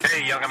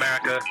Hey, young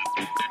America,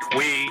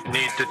 we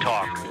need to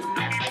talk.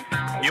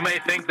 You may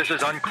think this is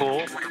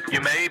uncool.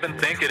 You may even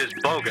think it is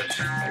bogus.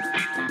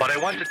 But I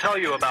want to tell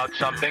you about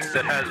something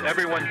that has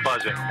everyone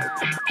buzzing.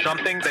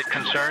 Something that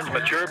concerns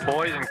mature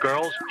boys and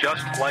girls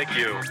just like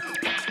you.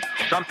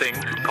 Something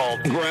called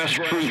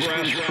grassroots.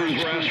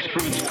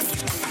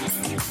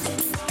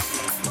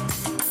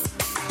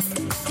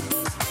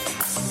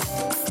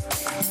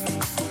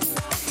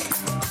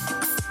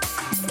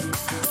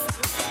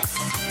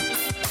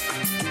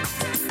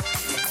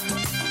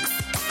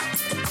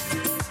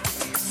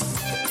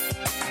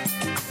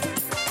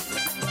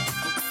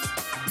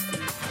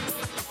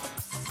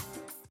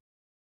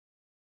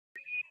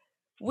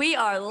 We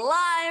are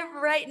live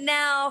right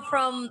now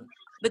from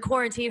the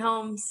quarantine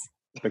homes.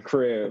 The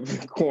crib,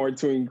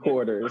 quarantine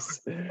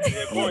quarters.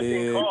 Yeah,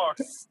 quarantine car.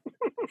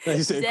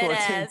 You said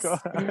Dead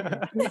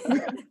quarantine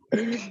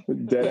car.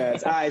 Dead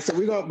ass. All right, so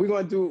we're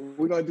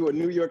gonna do a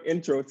New York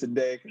intro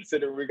today.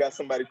 Considering we got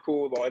somebody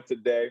cool on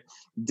today.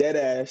 Dead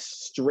ass,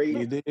 straight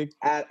You dig?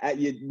 at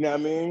you. You know what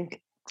I mean?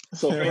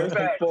 So first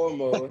and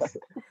foremost,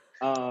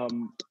 you're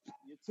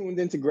tuned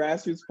into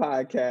Grassroots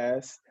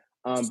Podcast.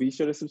 Be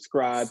sure to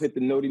subscribe, hit the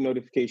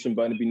notification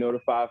button to be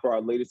notified for our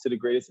latest to the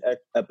greatest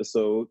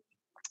episode.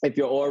 If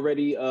you're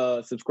already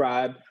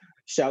subscribed,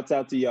 shouts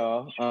out to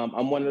y'all.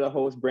 I'm one of the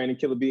hosts, Brandon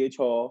Killer BH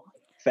Hall.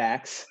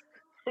 Facts.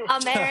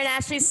 I'm Aaron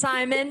Ashley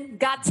Simon.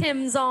 Got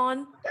Tim's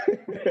on.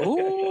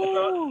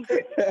 Ooh.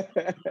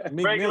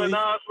 Meek Regular Millie.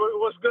 Nas,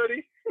 what's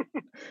goody?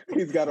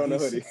 He's got on a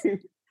hoodie.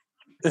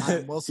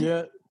 Adam Wilson.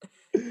 Yeah.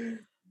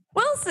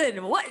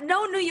 Wilson, what?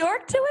 No New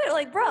York to it?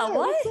 Like, bro, Yeah,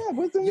 what? What's up?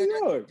 What's in New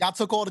York? Y'all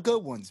took all the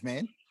good ones,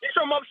 man. He's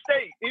from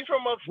upstate.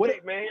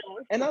 What- Man.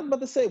 And I was about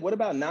to say, what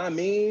about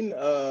Namin?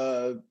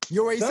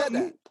 You already said Something?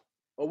 that.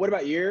 Or what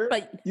about year?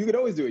 But You could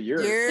always do a year.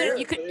 Year.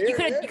 you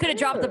could have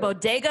dropped the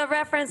bodega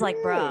reference. Like,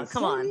 bro,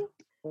 come on.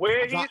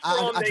 Where he's from,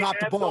 I they dropped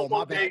the have no ball,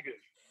 my bad.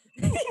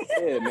 bodegas.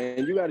 Yeah,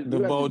 man. You gotta The do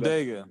better.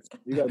 bodega.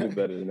 You gotta do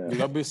better than You that.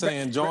 gotta be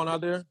saying John out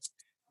there?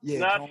 Yeah.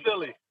 Not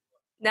Philly.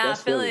 Nah,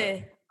 That's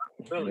Philly.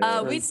 Philly.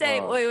 Yeah. We say,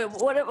 wait,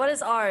 what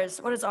is ours?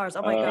 What is ours?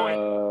 Oh my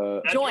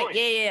god. That Joint. joint.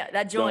 Yeah,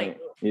 that joint.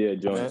 Yeah,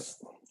 joint.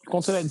 Go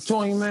to that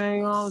joint, man.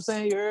 You know what I'm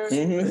saying? You heard?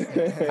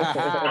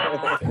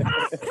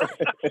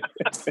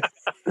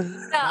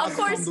 Now, I'm of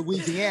course. from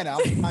Louisiana.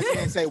 I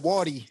can't say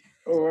Wardy.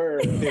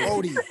 Word.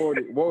 Wody.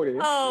 Wody.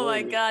 Oh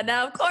my God.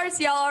 Now, of course,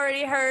 y'all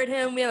already heard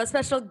him. We have a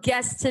special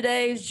guest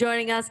today who's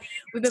joining us.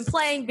 We've been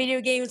playing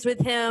video games with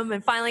him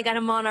and finally got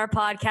him on our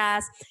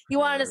podcast. He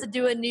wanted us to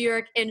do a New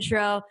York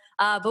intro,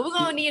 but we're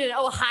going to need an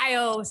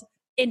Ohio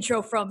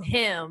intro from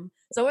him.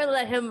 So we're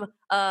going to let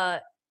him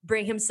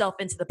bring himself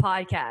into the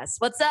podcast.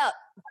 What's up?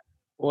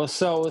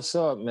 What's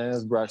up, man?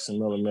 It's Braxton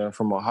Miller, man,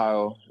 from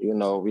Ohio. You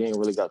know, we ain't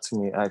really got too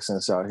many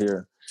accents out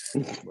here.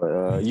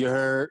 But you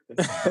heard.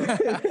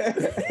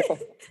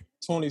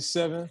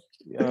 27.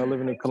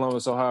 Living in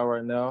Columbus, Ohio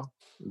right now.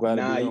 Glad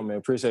to be on, man.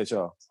 Appreciate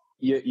y'all.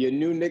 Your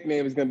new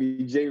nickname is gonna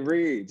be Jay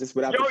Reed, just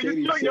without the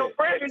shady shit. Yo,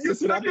 Brandon, you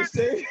Just without took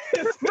the it. shady.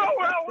 You know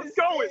where I was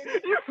going.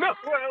 You know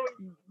where I was.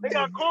 They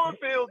got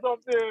cornfields up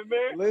there,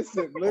 man.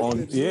 Listen.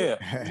 Yeah.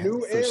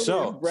 New For alias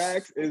sure.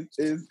 Brax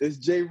is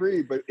Jay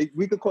Reed, but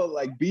we could call it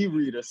like B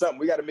Reed or something.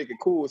 We got to make it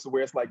cool, so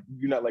where it's like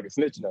you're not like a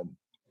snitch or nothing.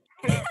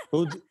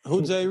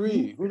 Who Jay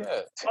Reed? Who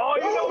that? Oh,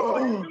 you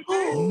know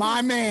what?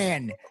 My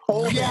man.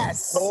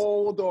 Yes.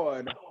 Hold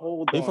on.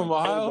 He from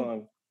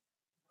Ohio?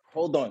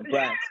 Hold on,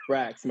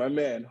 Brax, my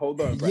man. Hold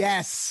on, Brax.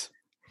 Yes.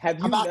 Have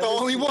you I'm not the never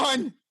only seen-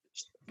 one.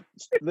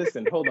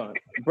 Listen, hold on,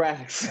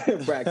 Brax.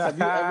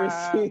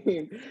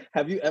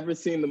 Have you ever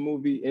seen the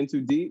movie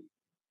Into Deep?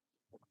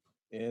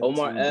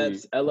 Omar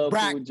Epps, LL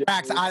Cool J.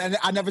 Brax,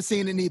 I never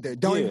seen it either.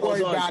 Don't even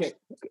worry Hold on, about it.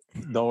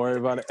 Don't worry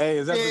about it. Hey,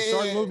 is that the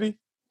shark movie?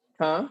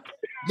 Huh?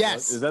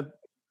 Yes. Is that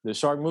the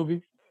shark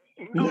movie?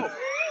 No.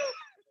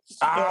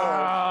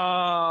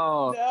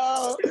 Oh,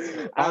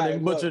 No. I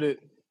didn't butchered it.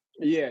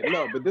 Yeah,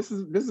 no, but this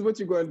is what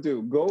you're going to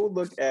do. Go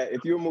look at,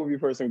 if you're a movie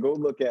person, go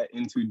look at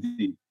Into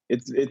Deep.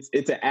 It's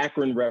an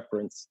Akron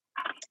reference,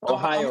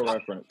 Ohio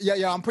reference.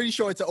 Yeah. I'm pretty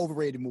sure it's an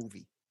overrated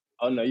movie.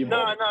 Oh no, you No,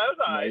 bugging. it's all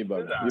No, right. you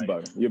bugging. It's all You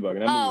right. bugging. You're bugging.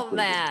 That movie's Oh pretty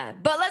man.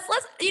 But let's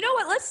you know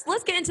what?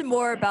 Let's get into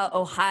more about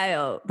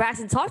Ohio.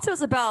 Braxton, talk to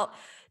us about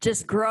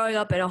just growing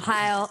up in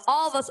Ohio.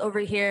 All of us over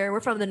here,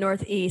 we're from the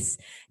Northeast.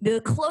 The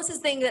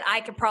closest thing that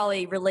I could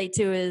probably relate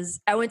to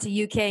is I went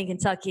to UK and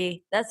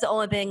Kentucky. That's the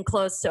only thing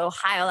close to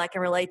Ohio I can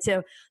relate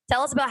to.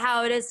 Tell us about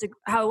how it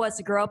was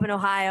to grow up in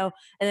Ohio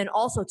and then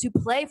also to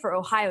play for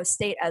Ohio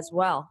State as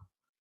well.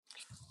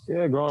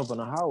 Yeah, growing up in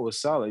Ohio was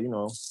solid, you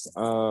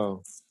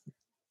know.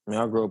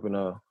 I grew up in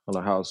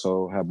a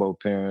household, had both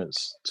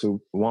parents,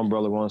 one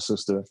brother, one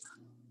sister.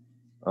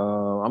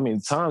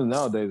 Times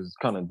nowadays is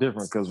kind of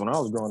different because when I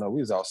was growing up,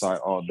 we was outside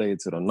all day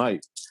to the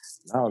night.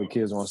 Now the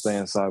kids want to stay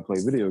inside and play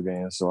video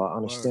games. So I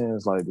understand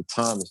it's like the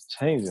time is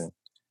changing.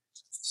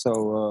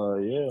 So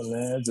yeah,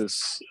 man,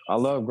 I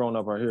love growing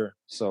up out here.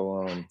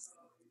 So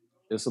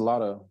it's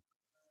a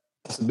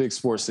big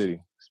sports city,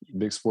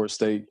 big sports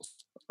state.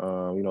 A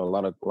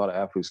lot of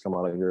athletes come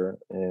out of here,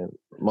 and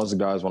most of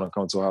the guys want to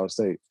come to Ohio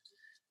State.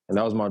 And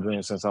that was my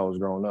dream since I was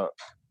growing up,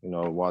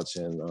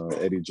 watching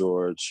Eddie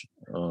George,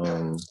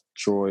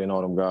 Troy, and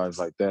all them guys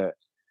like that.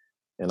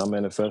 And I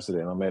manifested it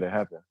and I made it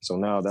happen. So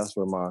now that's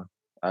where my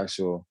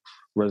actual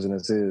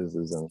residence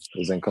is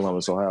in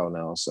Columbus, Ohio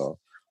now. So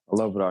I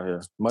love it out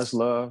here. Much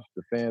love.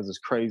 The fans is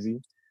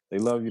crazy. They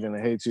love you, then they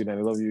hate you, then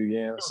they love you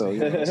again. So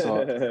it's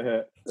all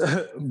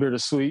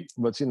bittersweet.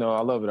 But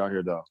I love it out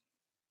here though.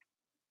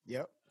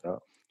 Yep.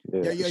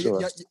 Yeah,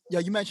 sure.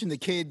 You mentioned the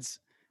kids,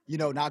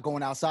 not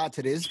going outside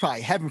today. This is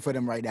probably heaven for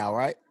them right now,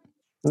 right?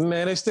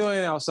 Man, they still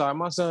ain't outside.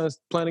 My son's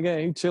playing the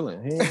game. He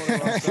chilling. He ain't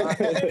want to go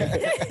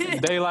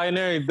outside. Daylight and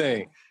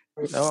everything.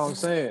 That's what I'm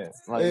saying.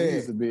 Like, we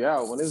used to be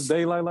out. When it's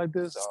daylight like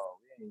this,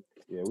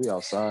 we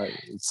outside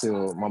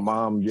until my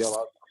mom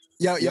yell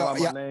out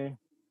my name.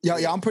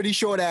 I'm pretty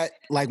sure that,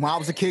 like, when I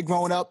was a kid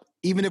growing up,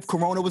 even if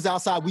Corona was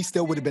outside, we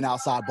still would have been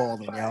outside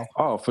balling, yo.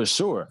 Oh, for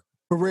sure.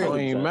 For real.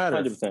 It ain't matter.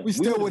 100%. We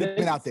still would have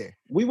been out there.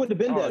 We would have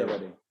been dead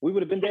already. We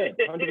would have been dead.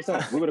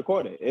 100%. We would have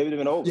caught it. It would have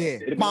been over.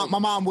 Yeah. My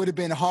mom would have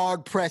been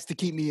hard pressed to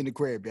keep me in the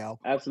crib, yo.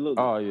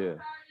 Absolutely. Oh, yeah.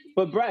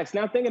 But Brax,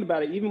 now thinking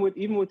about it, even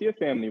with your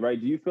family, right?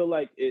 Do you feel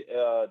like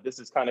this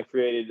has kind of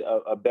created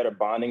a better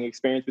bonding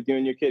experience with you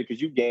and your kid?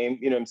 Because you game,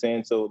 you know what I'm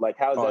saying? So, like,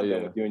 how's that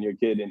been with you and your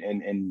kid,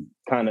 and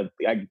kind of,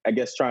 I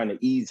guess, trying to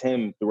ease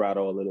him throughout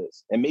all of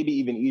this, and maybe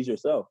even ease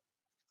yourself?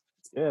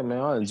 Yeah, man,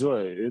 I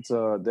enjoy it. It's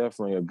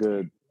definitely a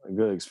good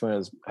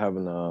experience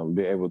having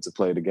be able to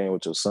play the game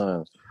with your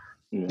sons.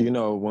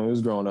 Mm-hmm. When we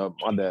was growing up,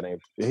 my dad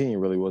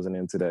really wasn't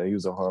into that. He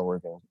was a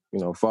hardworking,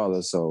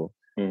 father, so.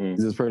 Mm-hmm.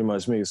 This is pretty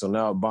much me. So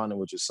now bonding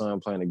with your son,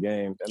 playing the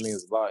game, that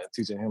means a lot. And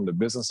teaching him the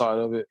business side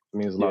of it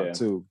means a lot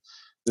too.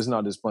 It's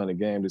not just playing the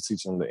game, just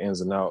teaching him the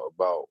ins and outs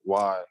about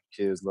why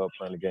kids love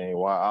playing the game,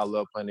 why I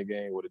love playing the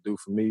game, what it do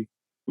for me,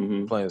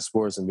 playing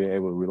sports and being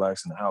able to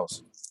relax in the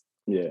house.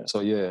 Yeah. So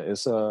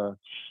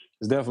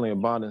it's definitely a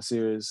bonding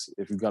series.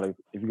 If you got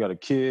a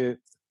kid,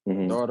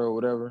 daughter or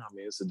whatever, I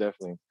mean, it's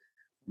definitely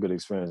good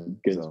experience.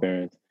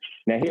 Experience.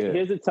 Now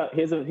here's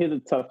a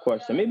tough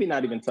question. Maybe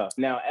not even tough.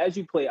 Now, as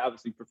you play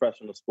obviously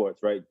professional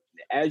sports, right?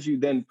 As you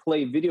then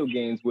play video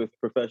games with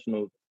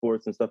professional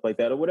sports and stuff like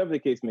that, or whatever the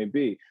case may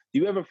be, do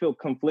you ever feel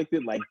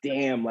conflicted? Like,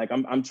 damn, like I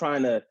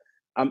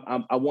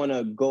want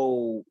to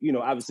go,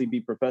 obviously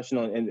be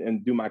professional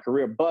and do my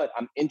career, but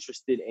I'm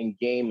interested in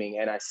gaming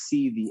and I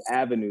see the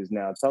avenues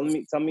now. Tell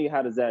me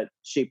how does that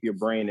shape your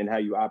brain and how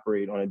you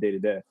operate on a day to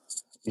day?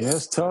 Yeah,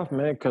 it's tough,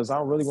 man, because I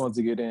really wanted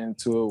to get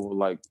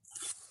into it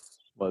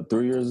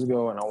 3 years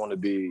ago, and I want to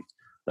be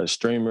a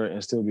streamer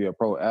and still be a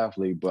pro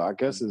athlete. But I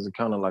guess it's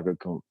kind of like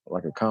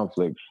a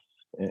conflict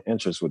in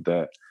interest with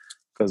that,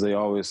 because they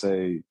always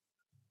say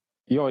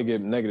you always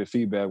get negative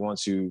feedback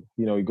once you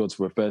go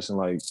to a profession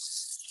like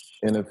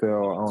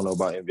NFL. I don't know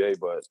about NBA,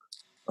 but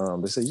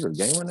they say you're a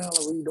gamer now. Like,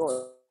 what are you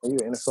doing?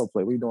 You're an NFL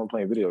player. What are you doing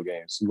playing video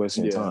games? You're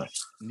wasting your time.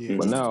 Yeah.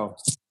 But now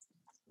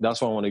that's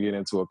why I want to get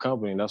into a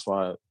company. That's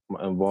why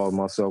I involve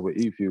myself with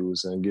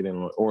eFuse and get in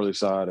on the early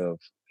side of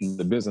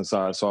the business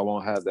side, so I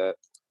won't have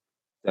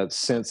that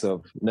sense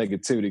of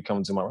negativity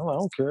coming to my mind. I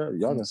don't care.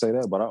 Y'all can say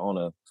that, but I own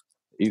a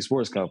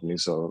esports company,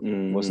 so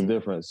what's the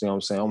difference? You know what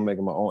I'm saying? I'm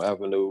making my own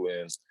avenue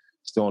and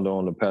still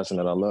doing the passion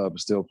that I love,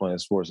 but still playing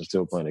sports and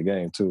still playing the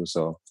game too.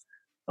 So,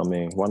 I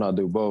mean, why not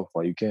do both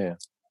while you can?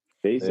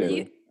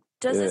 Basically.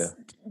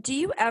 Do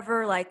you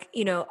ever,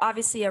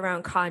 obviously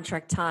around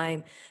contract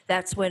time,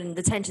 that's when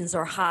the tensions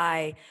are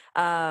high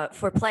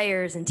for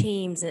players and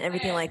teams and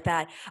everything like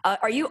that.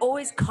 Are you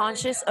always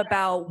conscious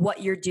about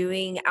what you're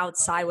doing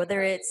outside,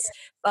 whether it's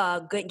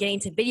getting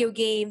to video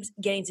games,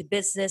 getting to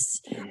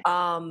business,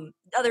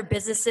 other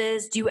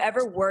businesses? Do you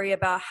ever worry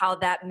about how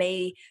that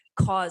may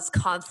cause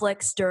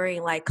conflicts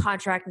during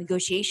contract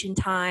negotiation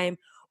time,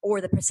 or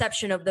the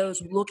perception of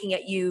those looking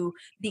at you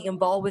being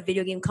involved with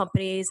video game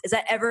companies? Is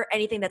that ever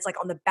anything that's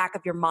on the back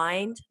of your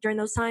mind during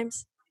those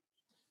times?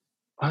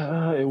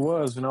 It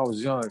was when I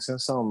was young.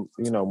 Since I'm,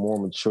 more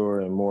mature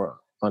and more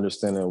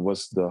understanding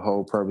what's the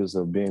whole purpose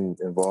of being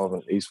involved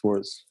in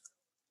esports,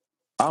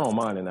 I don't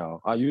mind it now.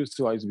 I used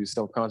to be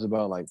self-conscious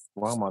about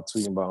why am I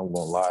tweeting about I'm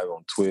going live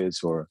on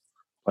Twitch or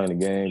playing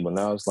the game? But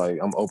now it's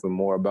I'm open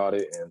more about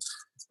it. And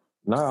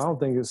no, I don't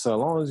think it's, as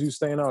long as you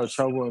staying out of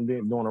trouble and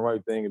doing the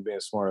right thing and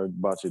being smart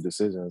about your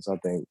decisions, I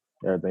think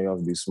everything else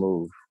will be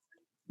smooth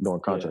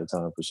during contract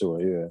time for sure.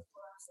 Yeah.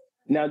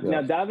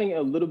 Now diving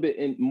a little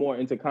bit more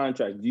into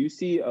contract, do you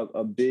see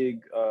a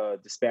big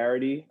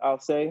disparity, I'll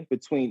say,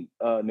 between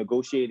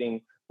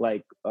negotiating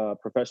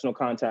professional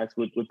contracts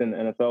within the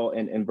NFL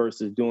and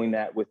versus doing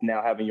that with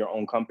now having your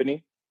own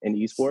company in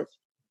esports?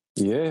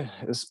 Yeah,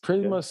 it's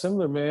pretty much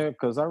similar, man,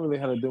 because I really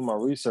had to do my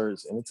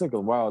research and it took a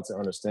while to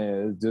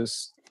understand.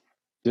 It's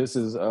just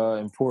as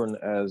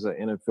important as an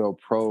NFL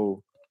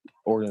pro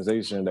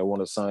organization that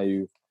want to sign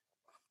you,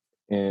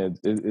 and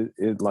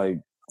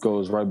it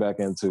goes right back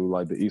into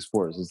the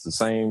esports. It's the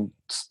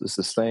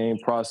same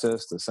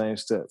process, the same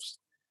steps.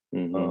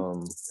 What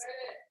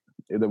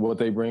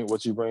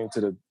you bring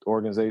to the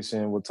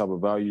organization, what type of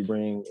value you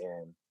bring,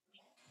 and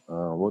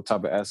what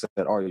type of asset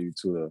are you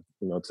to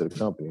the to the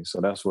company.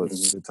 So that's what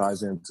it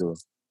ties into.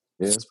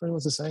 Yeah, it's pretty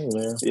much the same,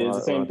 man. Yeah, it's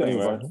the same thing,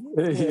 right?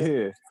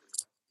 Yeah.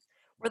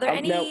 Were there Now-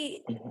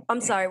 any?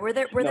 I'm sorry. Were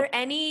there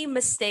any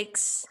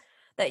mistakes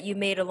that you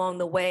made along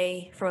the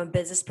way from a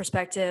business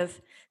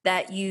perspective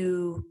that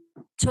you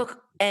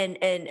took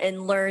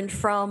and learned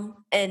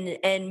from,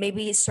 and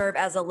maybe serve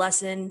as a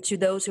lesson to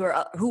those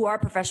who are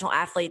professional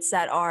athletes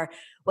that are,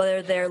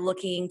 whether they're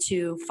looking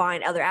to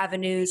find other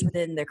avenues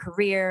within their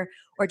career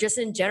or just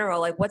in general?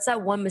 Like, what's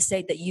that one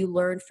mistake that you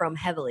learned from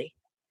heavily?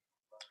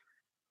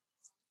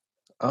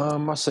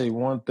 I say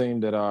one thing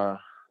that I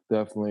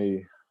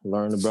definitely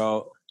learned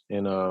about,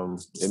 and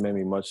it made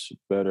me much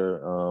better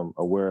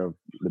aware of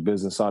the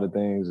business side of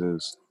things,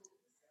 is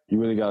you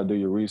really got to do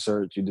your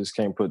research. You just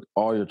can't put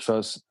all your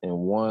trust in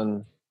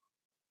one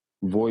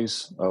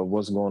voice of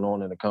what's going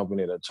on in the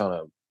company that's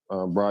trying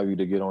to bribe you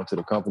to get onto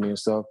the company and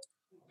stuff.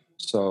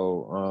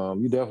 So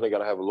you definitely got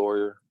to have a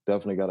lawyer.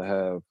 Definitely got to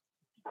have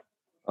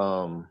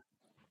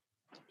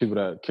people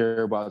that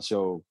care about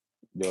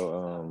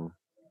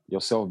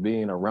yourself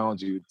being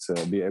around you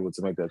to be able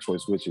to make that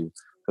choice with you.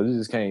 Because you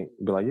just can't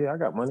be like, yeah, I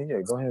got money.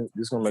 Yeah, go ahead.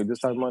 Just gonna make this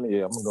type of money.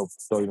 Yeah, I'm gonna go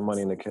throw you the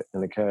money in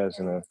the cash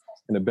in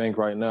the bank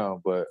right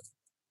now. But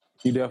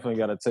you definitely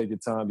got to take your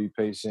time, be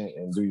patient,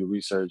 and do your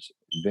research,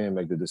 then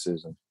make the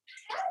decision.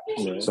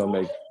 Right. So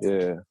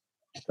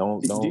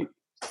don't.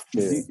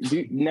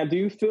 Do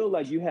you feel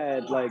like you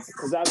had, like,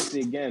 because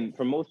obviously, again,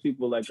 for most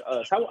people like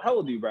us, how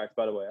old are you, Brax,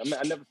 by the way?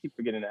 I never keep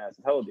forgetting to ask.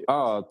 How old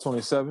are you?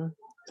 27.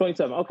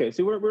 27. Okay,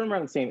 so we're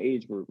around the same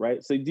age group,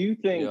 right? So do you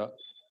think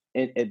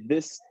at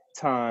this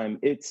time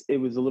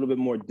it was a little bit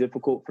more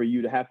difficult for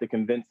you to have to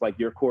convince like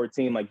your core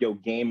team, like, yo,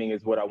 gaming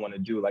is what I want to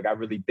do? Like, I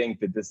really think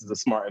that this is a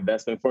smart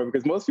investment for me?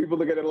 Because most people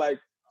look at it like,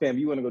 fam,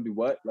 you want to go do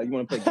what? Like, you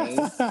want to play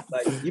games?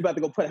 Like, you about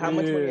to go put how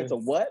much money into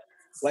what?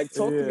 Like,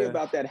 talk to me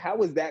about that. How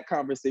was that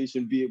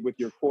conversation, be it with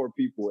your core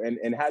people,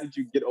 and how did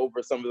you get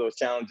over some of those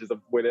challenges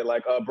of where they're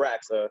like,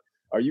 Brax,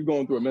 are you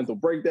going through a mental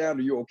breakdown?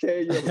 Are you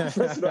okay? You're a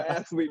professional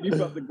athlete. You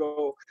about to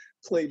go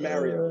play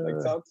Mario.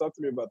 Like, talk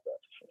to me about that.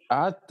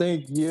 I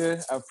think,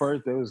 at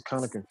first they was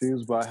kind of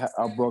confused, but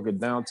I broke it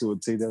down to a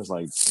T that was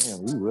like,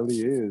 damn, he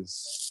really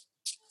is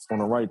on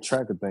the right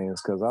track of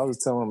things. Because I was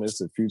telling him it's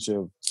the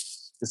future,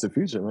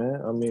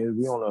 man. I mean,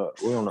 we're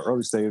on the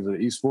early stages of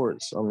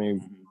esports. I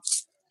mean,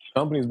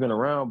 company's been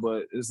around,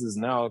 but this is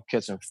now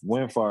catching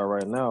wind fire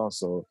right now.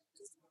 So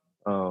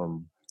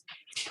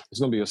it's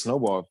going to be a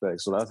snowball effect.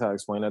 So that's how I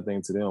explain that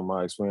thing to them,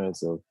 my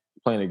experience of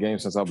playing the game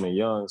since I've been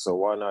young. So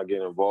why not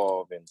get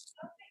involved and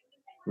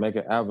make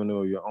an avenue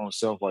of your own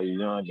self while you're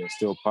young and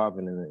still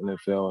popping in the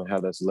NFL and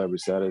have that celebrity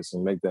status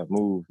and make that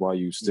move while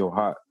you're still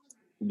hot,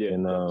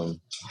 and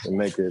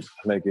make it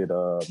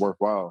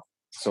worthwhile.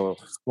 So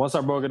once I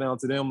broke it down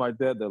to them like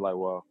that, they're like,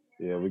 well,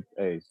 yeah,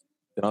 then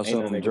I'll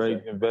show them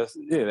Drake invest.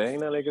 Yeah, there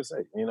ain't nothing they can say.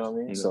 You know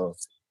what I mean? So,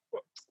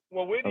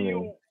 well, where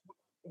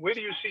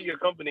do you see your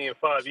company in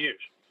 5 years?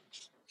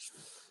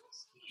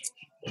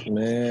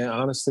 Man,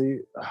 honestly,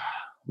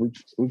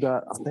 we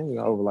got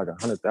over like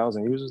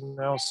 100,000 users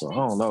now. So I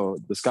don't know.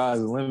 The sky's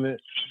the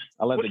limit.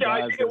 What's your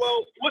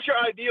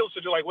ideal?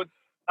 So like, what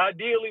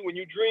ideally when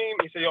you dream,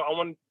 you say, yo,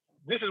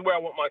 this is where I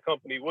want my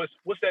company.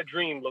 What's that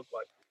dream look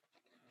like?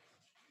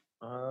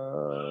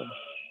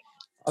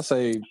 I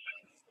say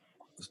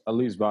at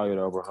least valued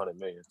at over 100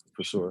 million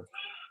for sure.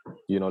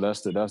 You know,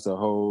 that's the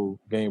whole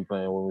game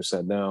plan when we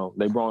sat down.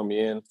 They brought me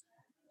in,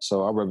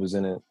 so I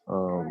represented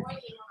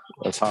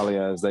as highly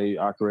as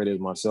I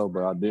created myself,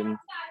 but I didn't.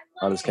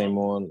 I just came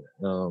on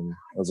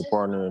as a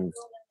partner in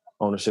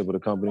ownership of the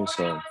company.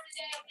 So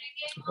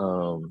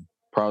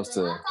props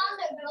to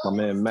my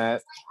man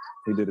Matt.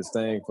 He did his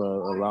thing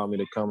for allowing me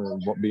to come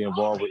and be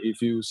involved with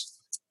eFuse.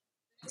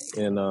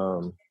 And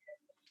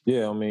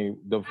I mean,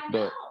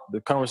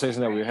 the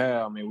conversation that we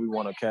had, I mean, we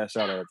want to cash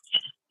out at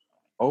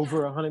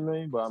over 100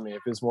 million, but I mean,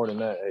 if it's more than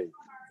that, hey,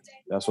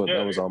 that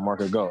was our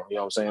market goal. You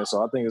know what I'm saying?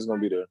 So I think it's going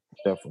to be there,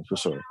 definitely, for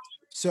sure.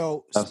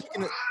 So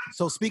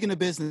speaking of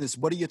business,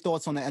 what are your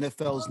thoughts on the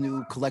NFL's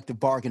new collective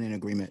bargaining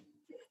agreement?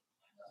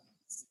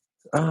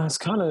 It's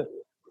kind of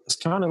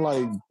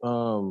like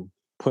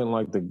putting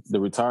like the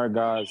retired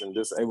guys and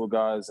disabled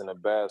guys in a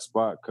bad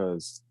spot,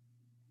 because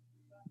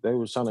they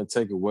were trying to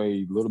take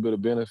away a little bit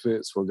of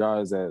benefits for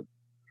guys that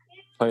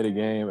play the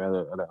game at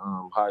a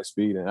high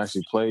speed and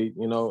actually played,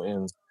 you know,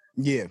 and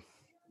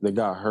they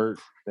got hurt,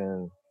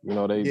 and you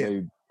know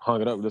they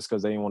hung it up just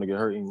because they didn't want to get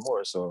hurt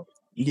anymore. So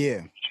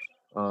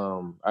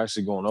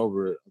actually going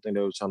over it, I think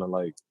they were trying to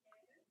like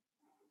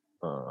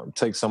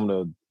take some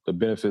of the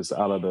benefits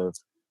out of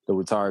the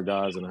retired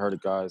guys and the hurt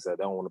guys that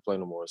don't want to play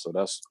no more. So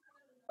that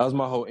was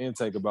my whole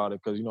intake about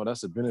it, because you know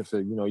that's a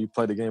benefit. You know, you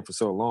play the game for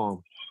so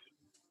long,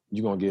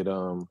 you're gonna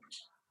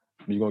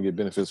get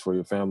benefits for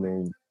your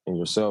family and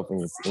yourself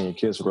and your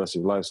kids for the rest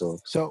of your life.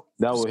 So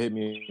that will hit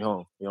me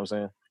home. You know what I'm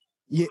saying?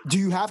 Yeah. Do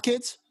you have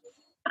kids?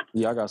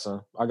 Yeah, I got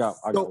son. I got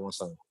one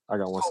son. I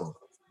got one son.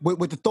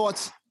 With the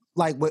thoughts,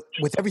 like with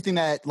everything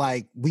that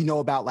like we know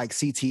about like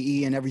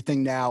CTE and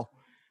everything now,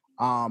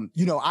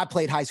 you know, I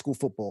played high school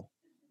football.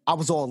 I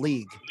was all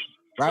league,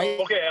 right?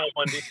 Okay, Al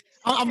Bundy.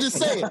 I'm just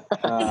saying.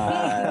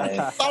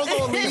 I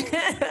was on league. You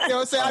know what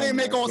I'm saying? I didn't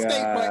make all state,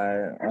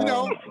 but you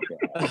know.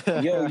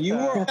 Yo, you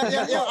were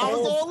I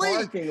was all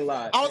league. Parking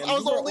lot. I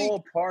was all league.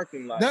 All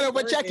parking lot. No,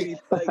 but check it.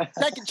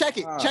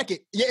 Check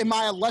it. Yeah, in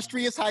my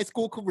illustrious high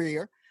school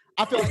career,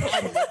 I feel like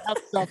I might have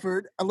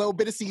suffered a little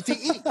bit of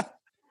CTE.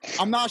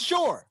 I'm not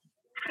sure.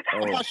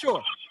 I'm not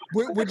sure.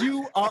 Would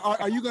you?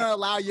 Are you going to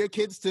allow your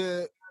kids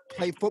to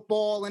play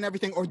football and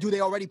everything, or do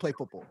they already play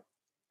football?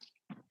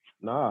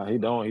 Nah, he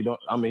don't.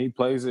 I mean, he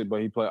plays it,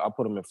 but I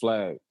put him in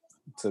flag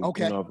to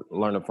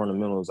learn the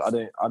fundamentals. I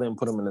didn't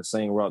put him in the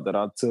same route that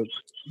I took.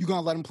 You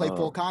gonna let him play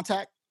full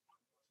contact?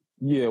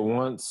 Yeah,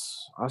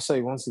 once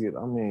he get.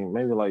 I mean,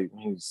 maybe like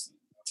he's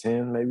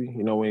 10, maybe.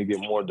 You know, when he get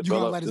more developed. You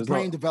gonna let his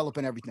brain develop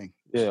and everything?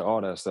 Yeah,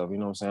 all that stuff. You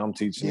know what I'm saying? I'm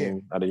teaching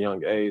him at a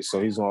young age,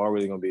 so he's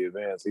already gonna be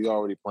advanced. He's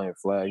already playing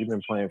flag. He's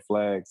been playing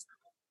flag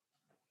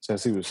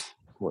since he was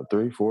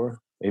 3, 4.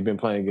 He's been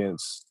playing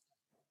against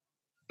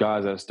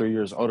guys that's 3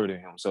 years older than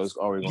him, so it's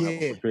already gonna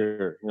have him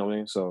prepared. You know what I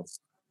mean? So,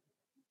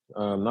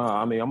 I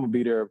mean, I'm gonna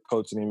be there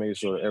coaching him, making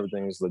sure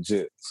everything is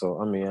legit. So,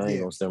 I mean, I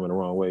ain't gonna steer him in the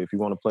wrong way. If you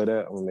want to play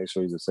that, I'm gonna make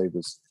sure he's the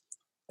safest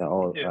at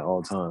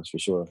all times for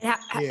sure.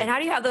 And how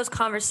do you have those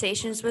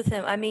conversations with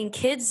him? I mean,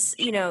 kids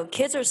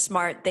are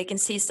smart. They can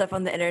see stuff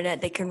on the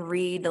internet. They can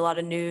read a lot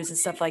of news and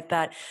stuff like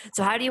that.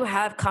 So how do you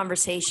have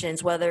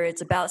conversations, whether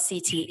it's about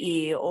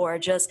CTE or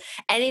just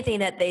anything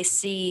that they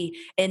see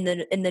in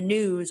the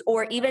news,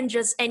 or even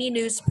just any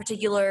news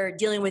particular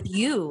dealing with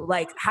you?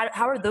 Like,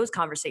 how are those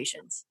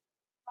conversations?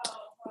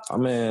 I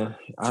mean,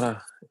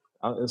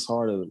 it's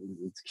hard to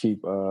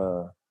keep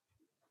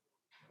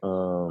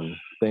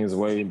things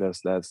away.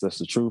 That's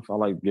the truth. I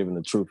like giving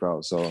the truth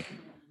out. So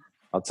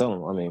I tell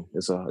them, I mean,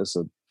 it's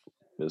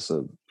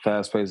a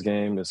fast-paced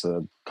game. It's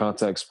a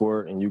contact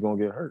sport, and you're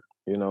gonna get hurt.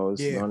 You know,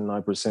 it's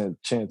 99%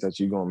 chance that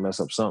you're gonna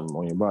mess up something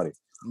on your body.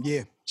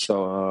 Yeah.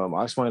 So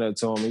I explained that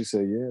to him. He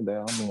said, "Yeah,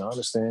 Dad, I mean, I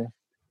understand.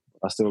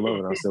 I still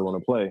love it. I still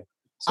want to play."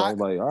 So I was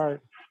like, "All right."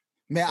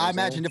 Man, I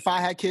imagine if I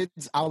had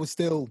kids, I would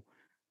still.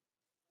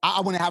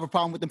 I wouldn't have a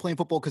problem with them playing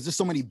football because there's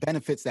so many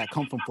benefits that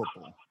come from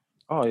football.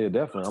 Oh, yeah,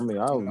 definitely. I mean,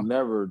 I would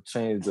never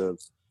change the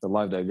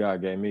life that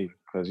God gave me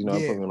because,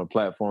 I put me on a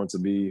platform to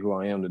be who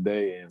I am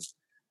today and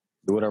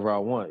do whatever I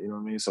want. You know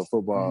what I mean? So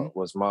football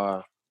was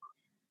my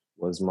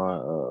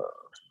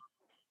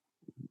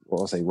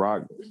I'll say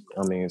rock.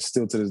 I mean,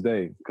 still to this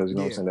day because, you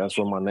know what I'm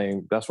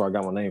saying? That's where I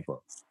got my name from.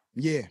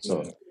 Yeah.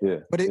 So, yeah.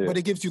 But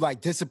it gives you,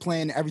 like,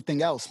 discipline,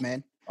 everything else,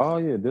 man. Oh,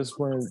 yeah,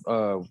 discipline,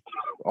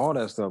 all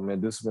that stuff,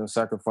 man. Discipline,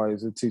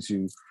 sacrifice. It teaches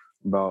you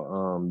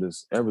about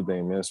this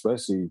everything, man,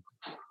 especially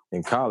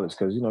in college.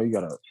 Because,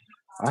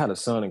 I had a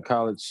son in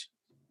college.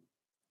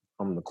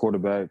 I'm the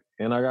quarterback,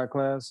 and I got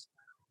class.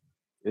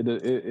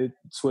 It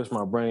switched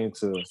my brain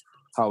to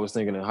how I was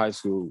thinking in high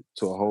school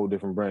to a whole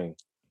different brain.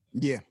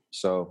 Yeah.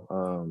 So,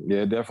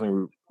 it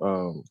definitely,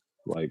 what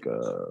I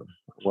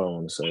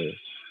want to say,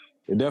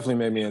 it definitely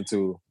made me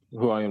into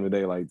who I am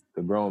today, like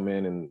the grown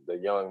man and the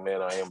young man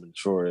I am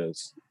mature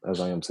as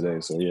I am today.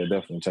 So yeah,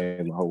 definitely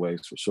changed my whole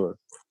ways for sure.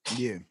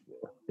 Yeah.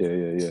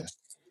 Yeah.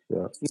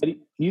 Do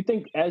you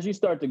think as you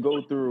start to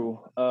go through,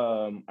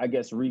 I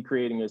guess,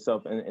 recreating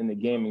yourself in the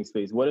gaming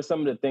space, what are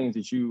some of the things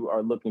that you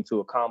are looking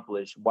to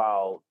accomplish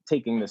while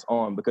taking this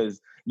on?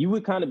 Because you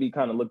would be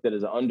looked at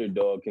as an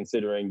underdog,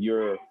 considering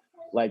you're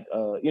like,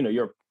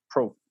 you're a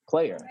pro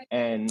player,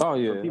 and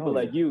for people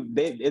like you,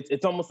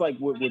 it's almost like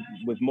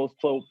with most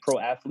pro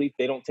athletes,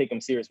 they don't take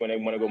them serious when they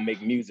want to go make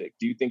music.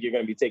 Do you think you're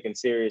going to be taken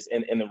serious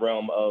in the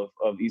realm of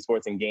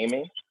esports and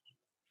gaming?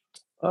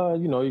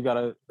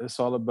 It's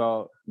all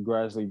about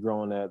gradually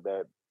growing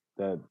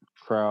that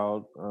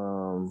crowd.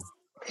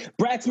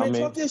 Brax, man,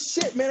 talk your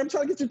shit, man. I'm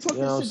trying to get you to talk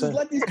your shit. Just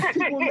let these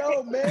people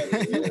know, man.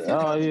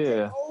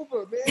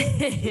 Over,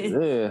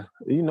 man. Yeah,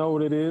 you know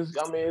what it is.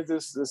 I mean, it's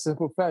just a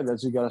simple fact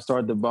that you got to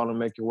start at the bottom and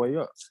make your way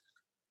up.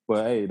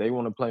 But hey, they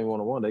want to play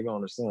one-on-one. They gonna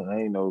understand.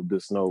 I ain't no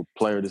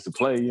player just to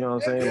play. You know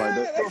what I'm saying?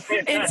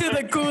 Like into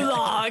the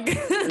gulag.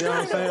 You know what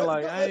I'm saying?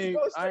 Like I ain't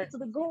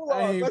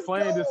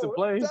playing just to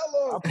play.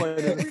 I play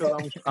this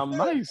because I'm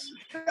nice.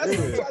 That's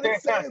what I'm trying to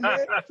say, man.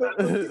 For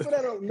people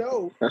that don't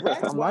know,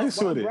 Brax, I'm nice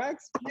with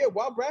it.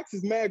 While Brax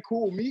is mad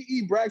cool, me,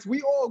 Brax,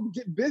 we all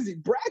get busy.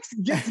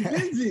 Brax gets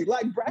busy.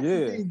 Like Brax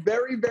is being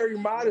very, very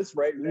modest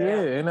right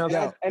now.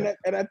 Yeah,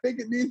 and I think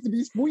it needs to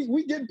be.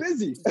 We get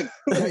busy.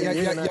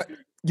 Yeah.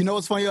 You know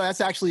what's funny?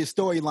 That's actually a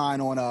storyline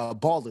on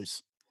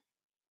Ballers.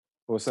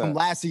 What's that? From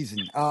last season.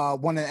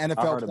 One of the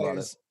NFL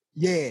players.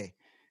 Yeah.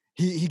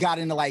 He got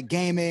into like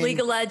gaming. League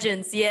of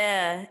Legends,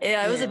 yeah.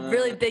 It was a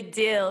really big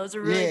deal. It was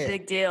a really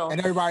big deal. And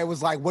everybody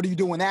was like, what are you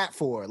doing that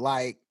for?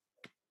 Like,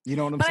 you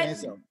know what I'm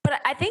saying?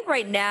 But I think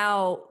right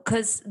now,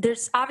 because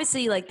there's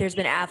obviously there's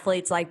been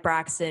athletes like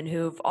Braxton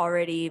who've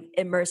already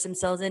immersed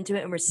themselves into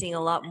it, and we're seeing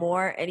a lot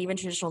more. And even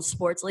traditional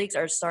sports leagues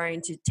are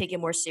starting to take it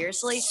more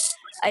seriously.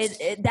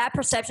 That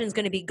perception is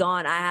going to be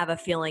gone, I have a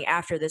feeling,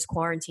 after this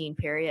quarantine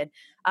period.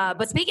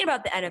 But speaking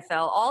about the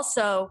NFL,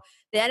 also,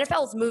 the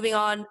NFL is moving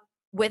on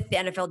with the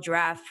NFL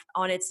draft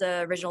on its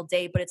original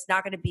date, but it's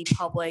not going to be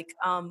public.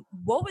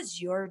 What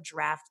was your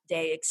draft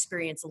day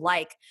experience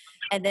like?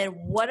 And then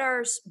what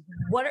are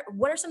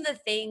some of the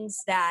things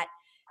that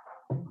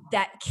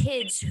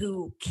kids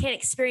who can't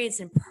experience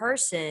in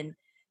person,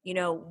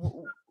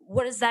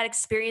 what is that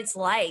experience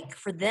like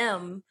for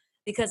them?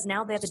 Because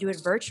now they have to do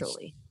it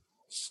virtually.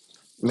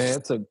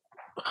 Man,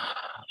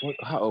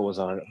 how old was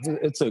I?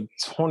 It took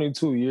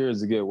 22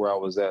 years to get where I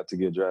was at to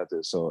get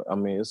drafted. So, I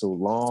mean, it's a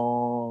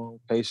long,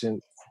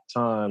 patient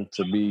time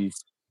to be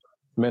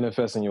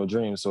manifesting your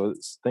dreams. So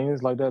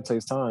things like that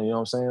takes time, you know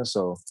what I'm saying?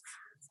 So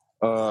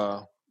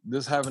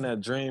just having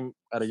that dream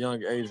at a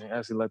young age and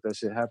actually let that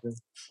shit happen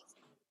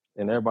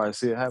and everybody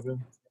see it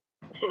happen,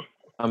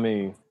 I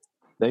mean,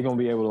 they're going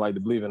to be able to like to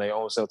believe in their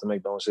own self to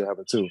make their own shit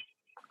happen too.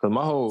 Because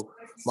my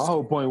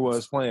whole point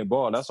was playing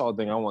ball. That's all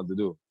the thing I wanted to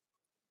do.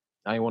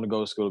 I didn't want to go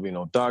to school to be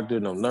no doctor,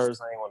 no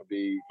nurse. I didn't want to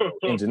be no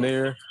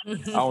engineer.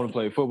 I want to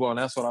play football, and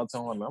that's what I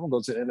told him. I'm going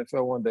to go to the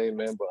NFL one day,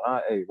 man, but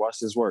hey, watch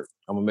this work.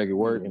 I'm going to make it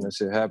work, and this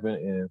shit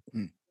happen.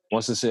 And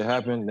once this shit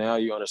happen, now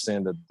you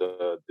understand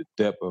the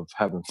depth of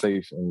having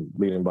faith and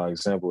leading by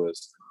example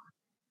is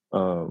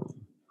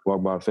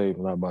walk by faith,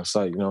 not by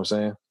sight. You know what I'm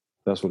saying?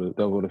 That's what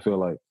it feel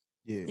like.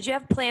 Yeah. Did you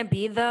have plan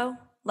B, though?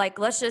 Like,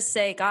 let's just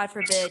say, God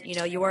forbid,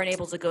 you weren't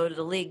able to go to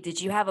the league. Did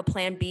you have a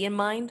plan B in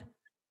mind?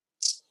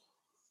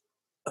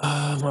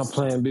 My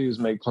plan B was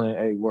make plan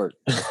A work.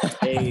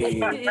 Hey. You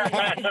know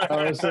what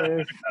I'm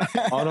saying?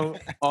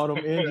 All them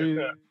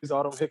injuries,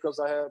 all them hiccups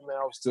I had, man,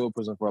 I was still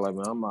pushing for like,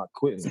 man, I'm not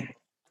quitting.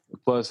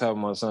 Plus,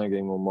 having my son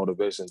gave me more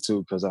motivation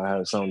too, because I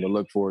had something to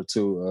look forward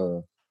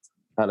to.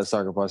 I had to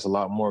sacrifice a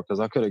lot more because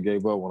I could have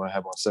gave up when I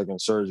had my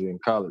second surgery in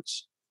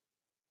college,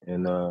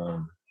 and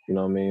you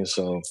know what I mean.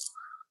 So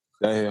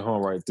that hit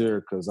home right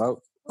there because I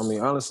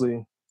mean,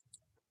 honestly.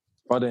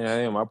 If I didn't have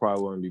him, I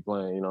probably wouldn't be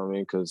playing, you know what I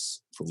mean?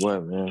 Because, for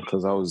what, man?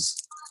 Because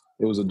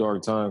it was a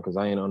dark time because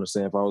I didn't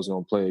understand if I was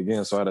going to play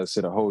again. So I had to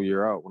sit a whole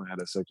year out when I had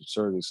that second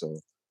surgery. So,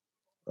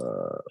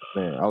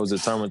 man, I was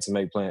determined to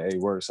make plan A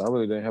work. So I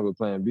really didn't have a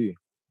plan B.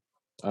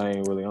 I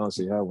ain't really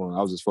honestly have one.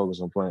 I was just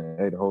focused on plan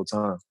A the whole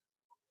time.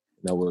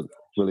 That what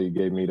really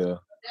gave me the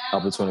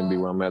opportunity to be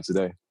where I'm at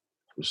today,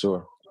 for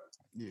sure.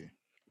 Yeah.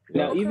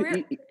 Now,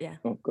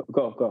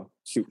 go.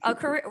 Shoot.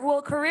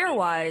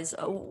 Career-wise,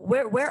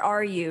 where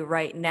are you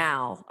right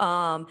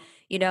now?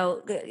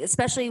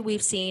 Especially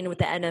we've seen with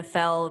the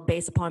NFL,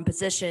 based upon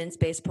positions,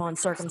 based upon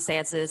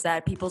circumstances,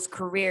 that people's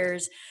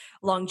careers,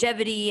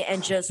 longevity,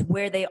 and just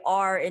where they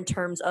are in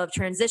terms of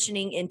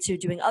transitioning into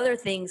doing other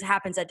things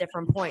happens at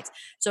different points.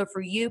 So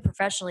for you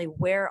professionally,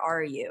 where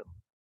are you?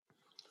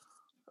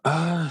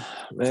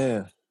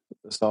 Man,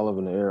 it's all up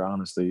in the air,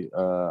 honestly.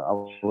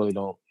 I really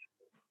don't.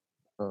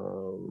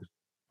 The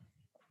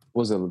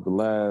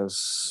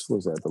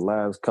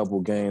last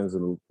couple games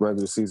of the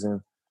regular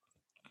season,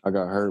 I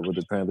got hurt with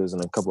the Panthers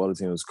and a couple other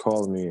teams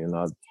called me and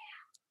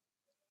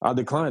I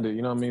declined it,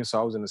 you know what I mean? So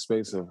I was in the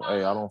space of,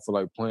 hey, I don't feel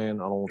like playing.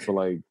 I don't feel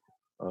like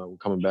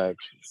coming back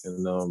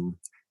and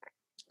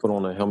put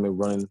on a helmet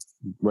running,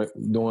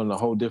 doing a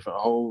whole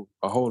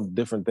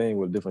different thing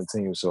with a different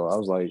team. So I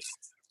was like,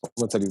 I'm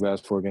going to take these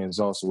last 4 games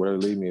off, so wherever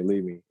lead me.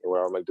 And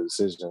where I'll make the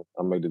decision,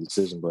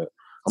 But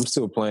I'm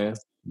still playing,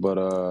 but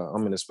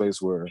I'm in a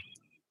space where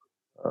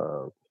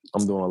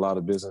I'm doing a lot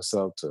of business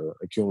stuff to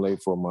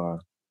accumulate for my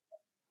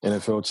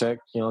NFL check,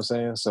 you know what I'm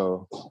saying?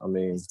 So, I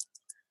mean,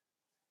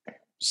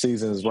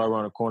 season is right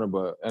around the corner,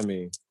 but, I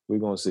mean, we're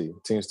going to see.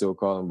 Team's still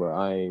calling, but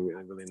I ain't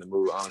really in the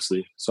mood,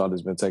 honestly. So I've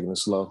just been taking it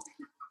slow.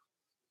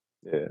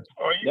 Yeah.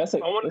 That's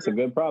a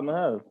good problem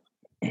to have.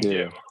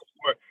 Yeah.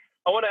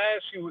 I want to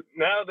ask you,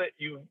 now that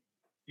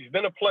you've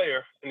been a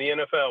player in the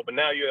NFL, but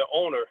now you're an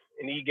owner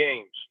in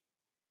E-Games.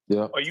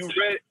 Yeah. Are you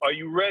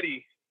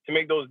ready to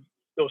make those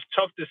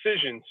tough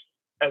decisions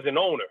as an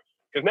owner?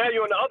 Because now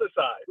you're on the other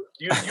side.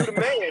 You're the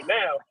man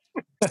now.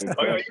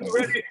 Are you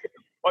ready?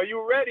 Are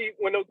you ready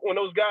when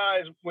those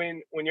guys,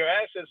 when your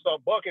assets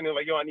start bucking and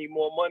like, yo, I need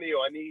more money,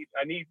 or I need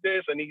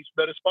this, I need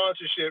better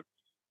sponsorship?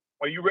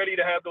 Are you ready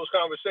to have those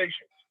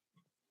conversations?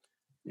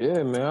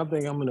 Yeah, man. I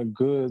think I'm in a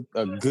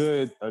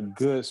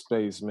good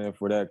space, man,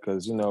 for that.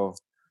 Because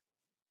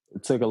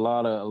it took a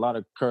lot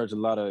of courage, a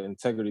lot of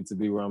integrity to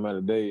be where I'm at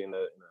today in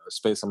the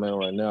space I'm in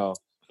right now,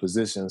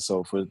 position.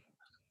 So for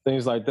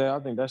things like that, I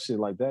think that shit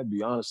like that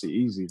be honestly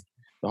easy.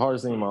 The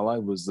hardest thing in my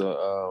life was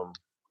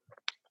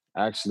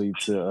actually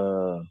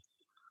to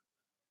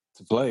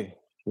play.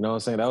 You know what I'm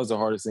saying? That was the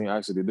hardest thing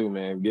actually to do,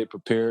 man. Get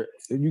prepared.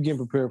 You get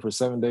prepared for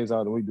 7 days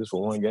out of the week just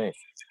for one game.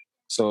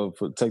 So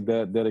take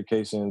that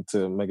dedication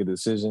to make a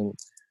decision.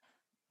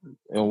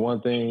 And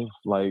one thing,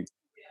 like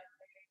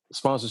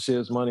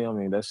sponsorships, money, I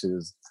mean, that shit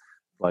is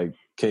like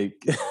cake.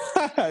 You know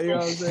what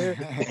I'm saying?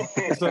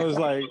 So it's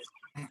like,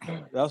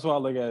 that's what I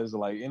look at is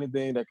like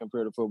anything that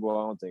compared to football,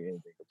 I don't think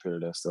anything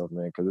compared to that stuff,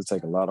 man, because it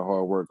takes a lot of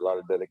hard work, a lot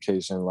of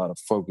dedication, a lot of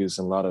focus,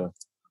 and a lot of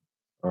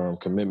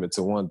commitment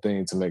to one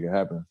thing to make it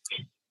happen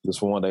just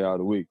for one day out of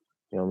the week.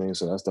 You know what I mean?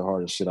 So that's the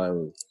hardest shit I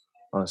ever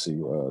honestly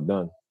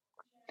done.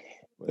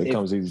 It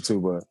comes easy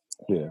too, but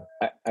Yeah.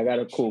 I got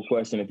a cool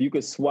question. If you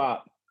could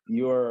swap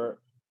your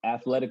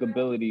athletic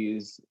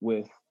abilities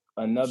with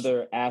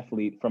another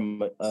athlete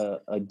from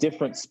a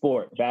different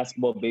sport,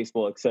 basketball,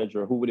 baseball,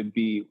 etc., who would it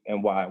be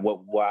and why?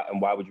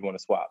 Why would you want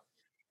to swap?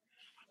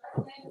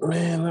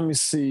 Man, let me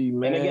see,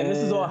 man. And again, this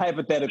is all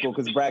hypothetical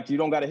because Brax, you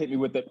don't got to hit me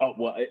with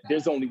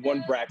there's only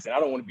one Braxton. I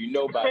don't want to be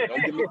nobody.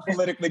 Don't give me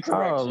politically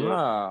correct shit.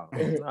 Nah.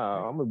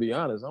 I'm gonna be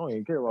honest. I don't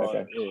even care about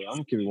that. Yeah, I'm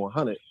gonna keep it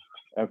 100.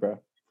 Okay.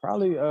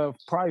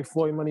 Probably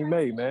Floyd Money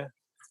May, man.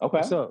 Okay.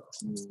 What's up?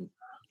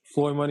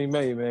 Floyd Money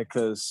May, man,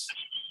 because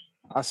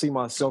I see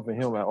myself in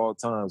him at all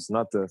times.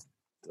 Not the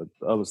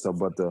other stuff,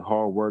 but the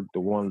hard work,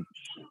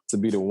 to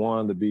be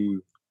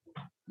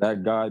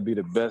that guy, be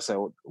the best at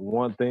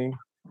one thing.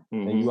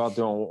 Mm-hmm. And you out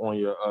there on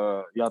your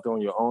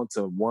own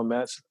to one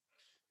match,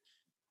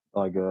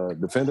 like a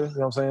defender. You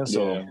know what I'm saying?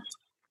 So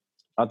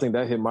I think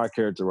that hit my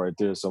character right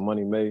there. So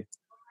Money May,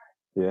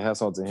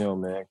 hats off to him,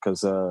 man,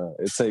 because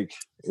it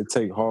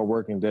take hard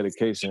work and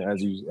dedication,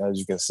 as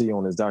you can see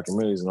on his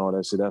documentaries and all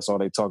that shit. That's all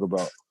they talk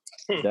about.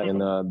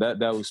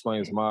 That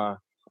explains my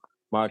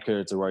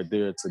character right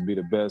there, to be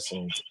the best.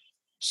 And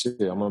shit,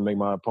 I'm gonna make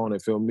my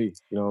opponent feel me.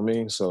 You know what I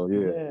mean? So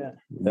you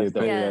get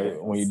paid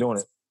when you're doing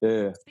it.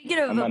 Yeah.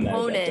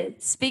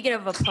 Speaking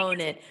of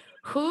opponent,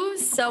 who's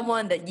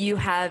someone that you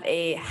have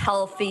a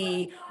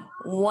healthy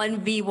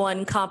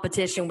 1v1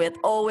 competition with,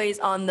 always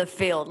on the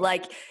field?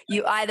 Like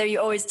you're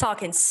always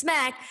talking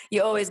smack,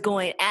 you're always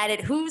going at it.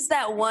 Who's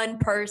that one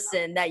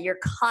person that you're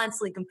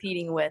constantly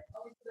competing with?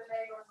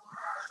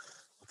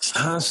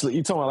 Constantly?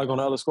 You talking about like on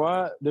the other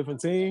squad, different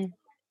team?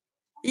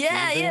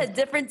 Yeah,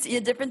 different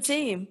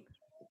team.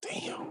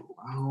 Damn,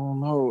 I don't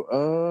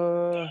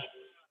know.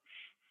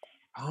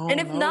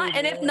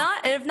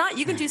 If not,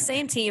 you can do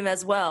same team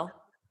as well.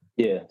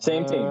 Yeah,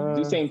 same team.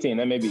 Do same team.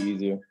 That may be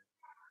easier.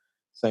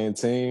 Same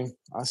team.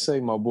 I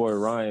say my boy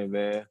Ryan,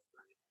 man.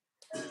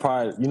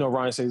 Probably, you know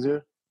Ryan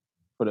Shazier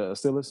for the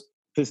Steelers?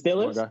 The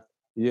Steelers?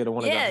 Yeah, the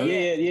one that got hurt.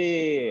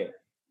 Yeah.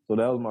 So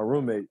that was my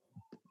roommate.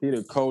 He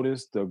the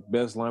coldest, the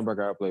best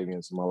linebacker I played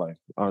against in my life.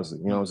 Honestly,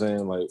 you know what I'm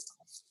saying? Like,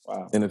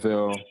 wow.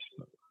 NFL,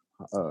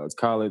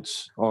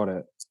 college, all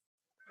that.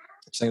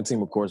 Same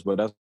team, of course, but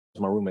that's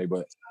my roommate.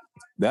 But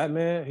that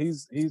man,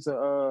 he's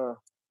I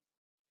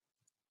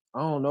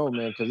don't know,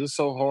 man, because it's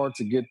so hard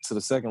to get to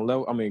the second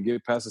level. I mean,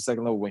 get past the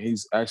second level when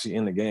he's actually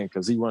in the game,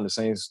 because he run a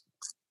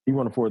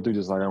 4-3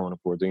 just like I run a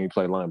 4-3. And he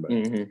play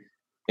linebacker,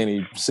 and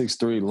he's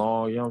 6'3",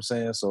 long. You know what I'm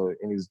saying? So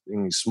and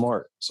he's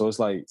smart. So it's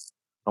like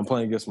I'm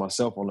playing against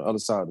myself on the other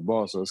side of the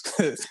ball. So it's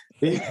good.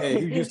 He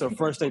used to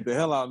frustrate the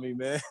hell out of me,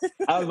 man.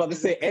 I was about to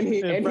say, and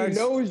he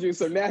knows you,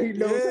 so now he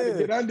knows how to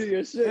get under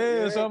your shit.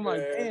 Yeah, so I'm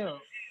like, damn.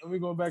 And we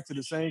going back to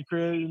the same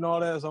crib and all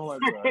that. So I'm like,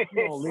 bro,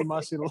 you don't leave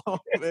my shit alone,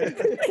 man.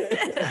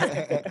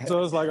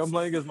 So it's like I'm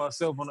playing against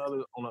myself on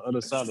the other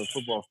side of the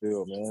football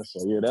field, man.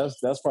 So yeah,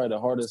 that's probably the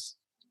hardest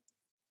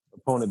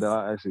opponent that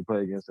I actually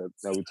play against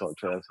that we talk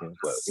trash against.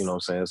 But you know what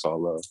I'm saying? It's all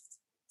love.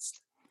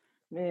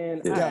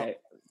 Man,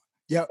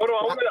 yeah. Hold on,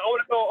 I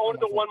want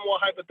to do one more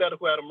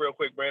hypothetical at him real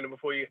quick, Brandon,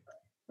 before you.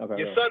 Okay.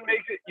 Your son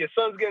makes it. Your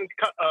son's getting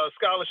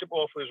scholarship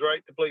offers,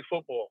 right, to play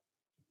football.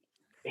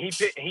 He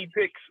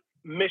picks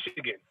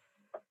Michigan.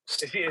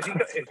 Is he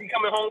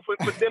coming home for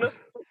dinner?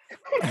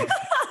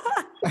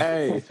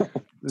 Hey,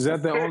 is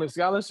that the only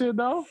scholarship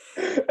though?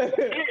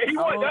 He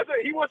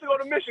wants to go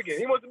to Michigan.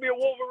 He wants to be a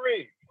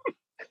Wolverine.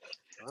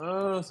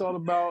 It's all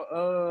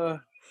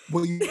about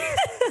Will you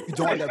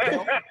join that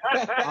bill?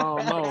 I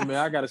don't know, man.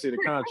 I got to see the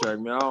contract,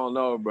 man. I don't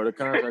know, bro. The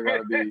contract got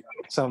to be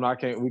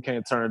something we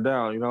can't turn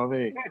down. You know what I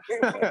mean?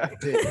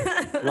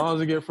 As long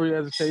as you get free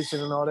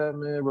education and all that,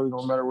 man, it really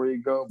don't matter where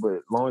you go. But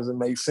as long as it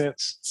makes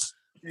sense,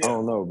 I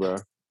don't know, bro.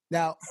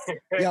 Now,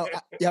 yo,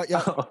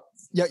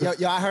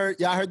 I heard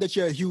that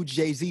you're a huge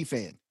Jay-Z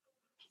fan.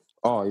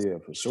 Oh yeah,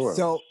 for sure.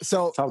 So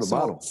top to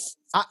bottom.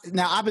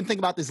 Now I've been thinking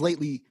about this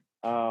lately.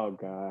 Oh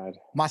God.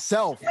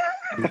 Myself.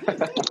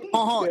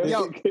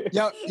 Yo,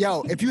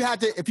 if you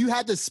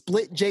had to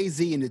split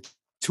Jay-Z into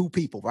two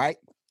people, right?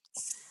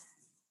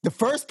 The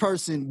first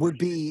person would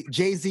be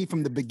Jay-Z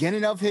from the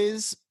beginning of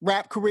his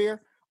rap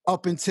career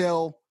up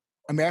until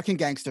American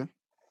Gangster.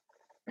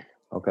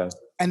 Okay.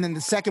 And then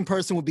the second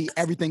person would be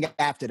everything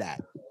after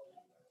that,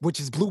 which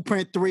is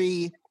Blueprint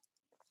 3,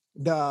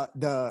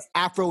 the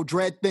Afro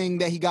dread thing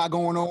that he got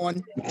going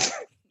on.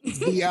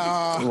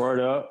 Word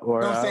up. You know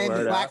what I'm saying?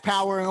 The Black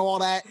Power and all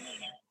that.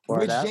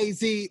 Which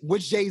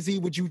Jay-Z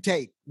would you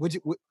take? Which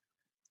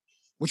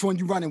one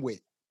you running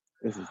with?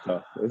 This is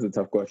tough. This is a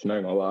tough question. I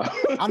ain't gonna lie.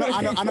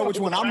 I know which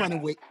one I'm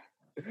running with.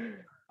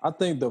 I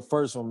think the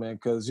first one, man,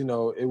 because he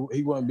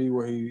wouldn't be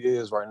where he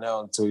is right now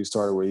until he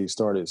started where he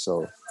started.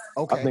 So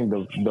okay. I think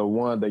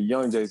the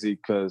young Jay-Z,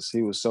 because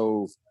he was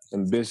so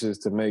ambitious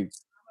to make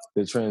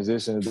the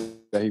transition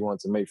that he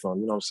wanted to make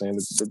from, you know what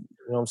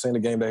I'm saying, the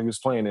game that he was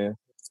playing in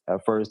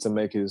at first, to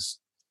make his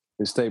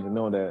statement,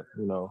 knowing that,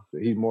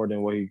 he's more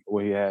than what he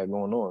had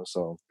going on.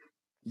 So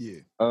yeah,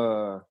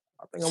 I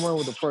think I went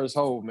with the first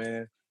Hov,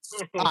 man.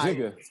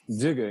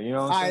 Jigga, you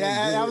know what I'm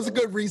saying? That was a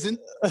good reason.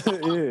 Yeah.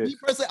 Me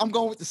personally, I'm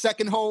going with the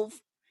second Hov.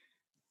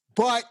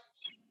 But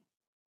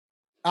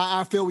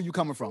I feel where you're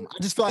coming from.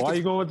 I just feel like Why are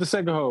you going with the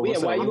second hole? Yeah,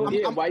 What's why up?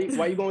 you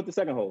going with the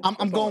second hole?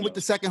 I'm going with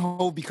the second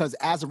hole because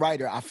as a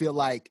writer, I feel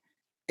like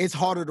it's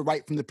harder to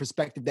write from the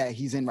perspective that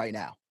he's in right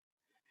now.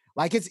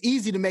 Like it's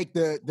easy to make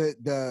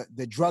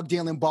the drug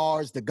dealing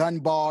bars, the gun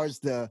bars,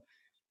 the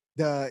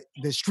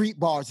street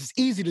bars. It's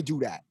easy to do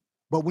that.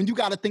 But when you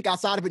got to think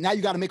outside of it, now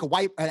you got to make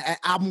an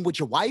album with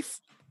your wife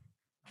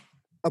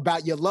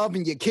about your love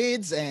and your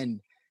kids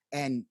and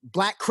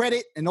Black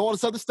Credit and all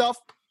this other stuff.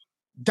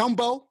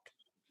 Dumbo.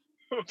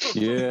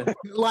 Yeah.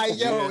 Like,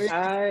 yo,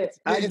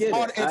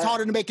 it's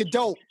harder to make it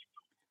dope.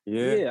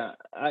 Yeah.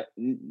 I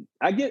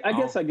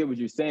guess I get what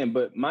you're saying,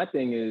 but my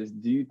thing is,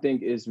 do you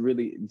think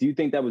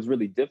that was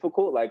really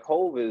difficult? Like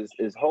Hove is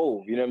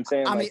Hove, you know what I'm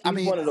saying? I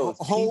mean, one of those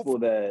people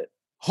that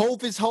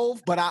Hove is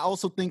Hove, but I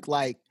also think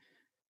like,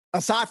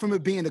 aside from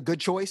it being a good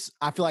choice,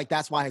 I feel like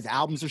that's why his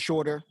albums are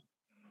shorter.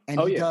 And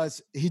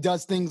he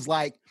does things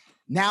like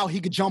now he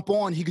could jump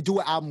on, he could do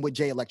an album with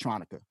Jay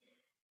Electronica.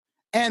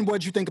 And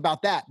what'd you think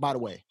about that, by the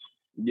way?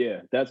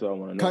 Yeah, that's what I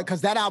want to know.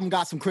 Because that album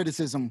got some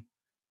criticism.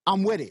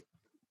 I'm with it.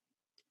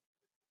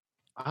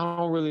 I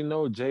don't really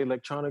know Jay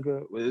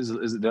Electronica.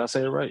 Did I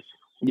say it right?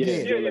 Yeah,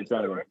 Jay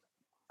Electronica. Right.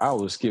 I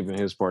was skipping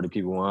his part to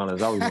keep it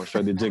honest. I was going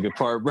straight to Jigga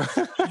part, bro.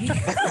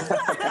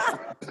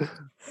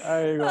 I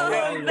ain't gonna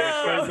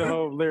lie. Straight to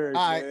Hove lyrics,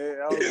 man.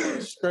 I was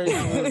going straight to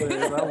the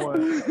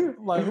lyrics.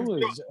 I'm like, who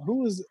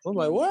is? I'm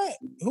like, what?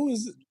 Who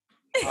is?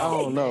 I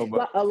don't know,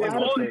 but a lot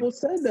of people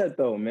said that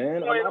though,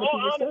 man.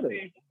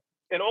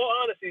 In all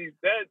honesty,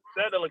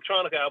 that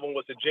Electronica album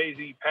was a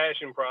Jay-Z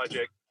passion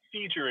project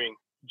featuring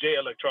Jay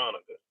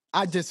Electronica.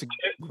 I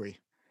disagree.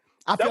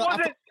 I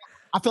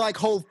feel like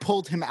Hove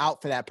pulled him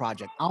out for that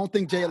project. I don't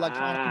think Jay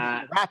Electronica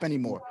can rap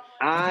anymore.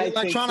 Jay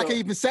Electronica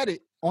even said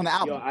it on the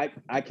album. Yo,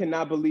 I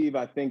cannot believe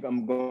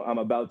I'm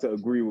about to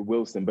agree with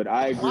Wilson, but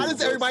I agree. Why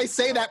does everybody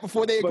say that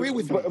before they agree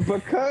with me?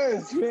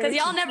 Because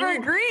y'all never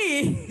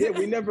agree. Yeah,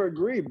 we never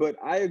agree, but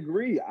I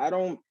agree. I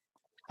don't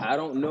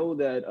know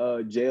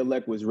that Jay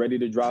Elect was ready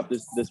to drop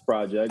this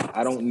project.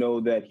 I don't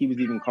know that he was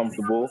even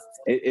comfortable.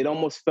 It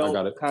almost felt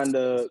kind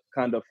of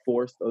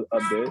forced a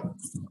bit.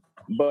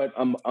 But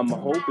I'm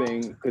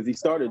hoping, because he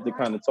started to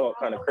kind of talk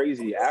kind of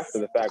crazy after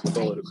the fact with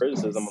all of the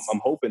criticism, I'm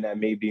hoping that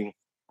maybe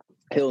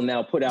he'll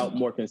now put out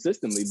more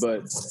consistently.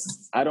 But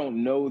I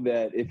don't know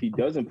that if he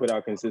doesn't put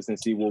out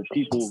consistency, will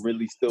people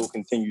really still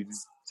continue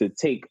to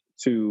take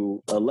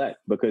to Elect?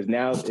 Because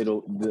now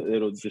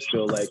it'll just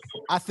feel like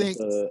I think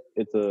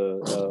it's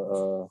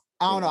a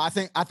I don't know. I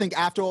think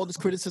after all this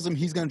criticism,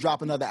 he's gonna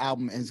drop another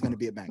album and it's gonna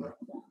be a banger.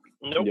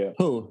 Nope. Yeah.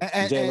 who?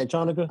 Jay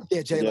Electronica?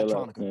 Yeah, Jay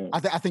Electronica. Yeah.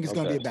 I think it's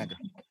gonna be a banger.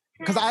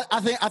 Because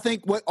I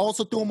think what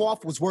also threw him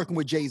off was working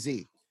with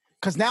Jay-Z.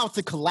 Because now it's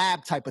a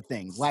collab type of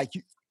thing. Like,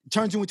 it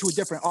turns you into a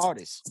different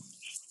artist.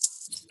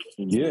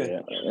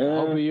 Yeah.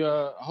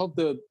 I hope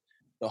the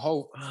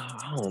whole,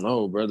 I don't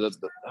know, brother.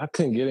 I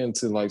couldn't get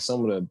into like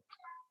some of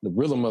the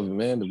rhythm of it,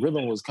 man. The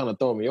rhythm was kind of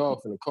throwing me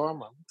off in the car.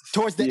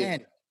 Towards the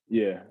end.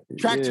 Yeah.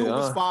 Track 2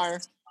 was fire.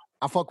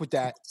 I fuck with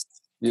that.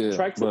 Yeah.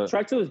 Track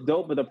two is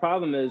dope, but the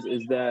problem is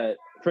that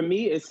for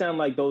me, it sounded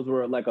like those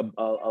were like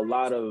a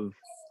lot of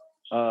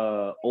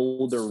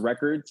older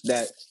records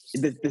that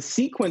the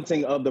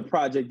sequencing of the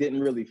project didn't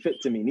really fit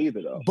to me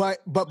neither though.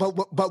 But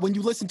when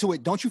you listen to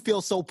it, don't you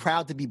feel so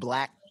proud to be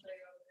Black?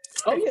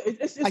 Oh yeah,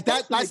 it's like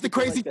that. That's the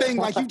crazy thing.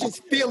 Like you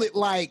just feel it.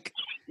 Like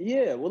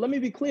yeah. Well, let me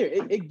be clear.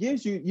 It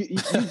gives you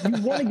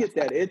want to get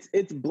that.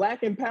 It's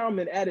Black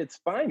empowerment at its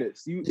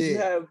finest.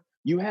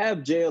 You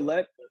have Jay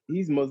Elect.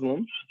 He's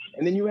Muslim,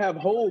 and then you have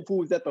Hove,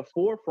 who is at the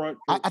forefront.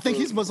 I think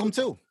he's Muslim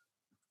too.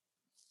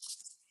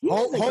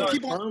 Hove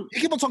keep on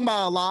talking about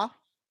Allah.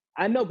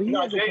 I know, but he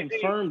hasn't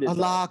confirmed it.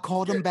 Allah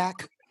called him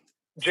back.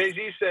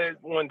 Jay-Z said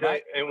one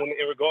day, and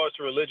in regards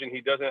to religion, he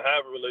doesn't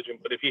have a religion,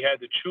 but if he had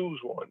to choose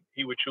one,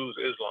 he would choose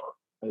Islam.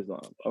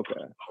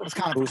 Okay. That's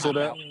kind of who said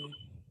that?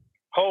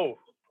 Hove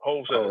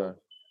said that.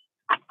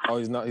 Oh,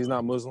 he's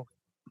not Muslim?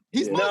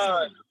 He's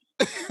Muslim.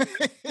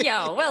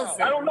 Yo,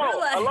 Wilson. I don't know.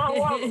 Allahu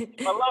Alam.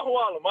 I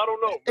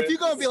don't know. Man. If you're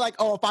going to be like,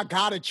 oh, if I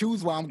got to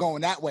choose one, I'm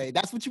going that way.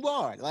 That's what you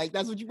are. Like,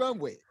 that's what you run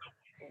with.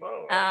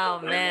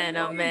 Oh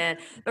man.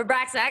 But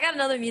Braxton, I got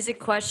another music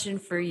question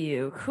for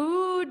you.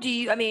 Who do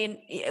you, I mean,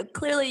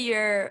 clearly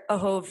you're a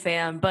Hove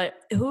fan, but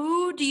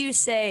who do you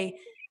say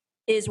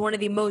is one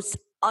of the most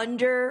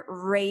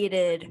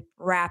underrated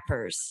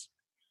rappers?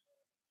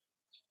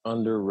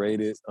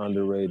 Underrated.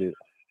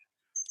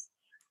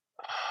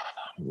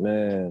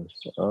 Man.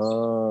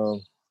 What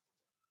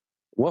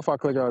if I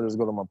click out and just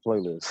go to my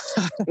playlist?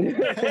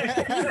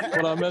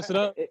 Will I mess it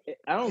up?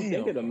 I don't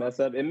think it'll mess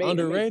up.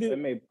 Underrated? It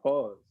may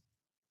pause.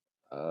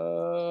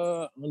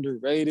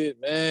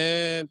 Underrated,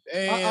 man.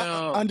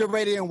 Damn.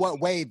 Underrated in what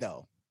way,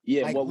 though?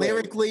 Yeah, like what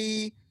lyrically.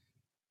 Way?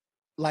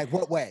 Like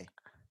what way?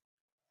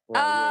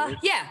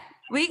 Yeah,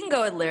 we can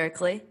go with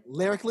lyrically.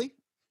 Lyrically.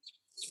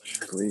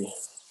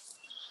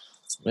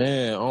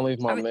 Man, only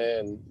if my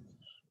man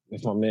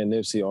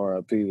Nipsey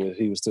R.I.P.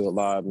 he was still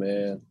alive,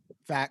 man.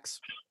 Facts.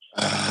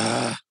 2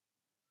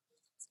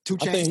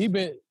 Chainz. I think he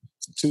been.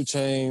 2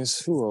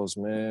 Chainz. Who else,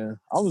 man?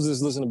 I was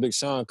just listening to Big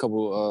Sean a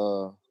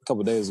couple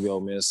days ago,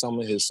 man. Some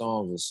of his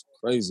songs was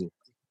crazy.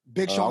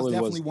 Big Sean's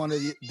definitely one of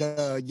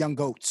the young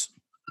goats.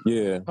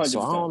 Yeah.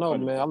 So I don't know,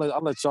 100%. Man. I'll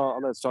let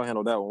y'all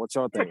handle that one. What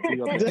y'all think?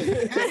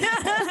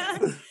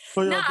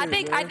 No, I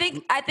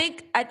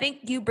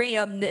think you bring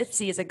up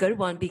Nipsey is a good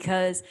one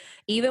because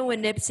even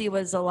when Nipsey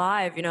was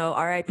alive, you know,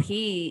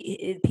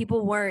 R.I.P.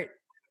 People weren't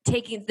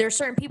taking. There's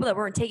certain people that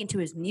weren't taking to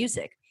his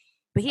music,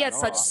 but he had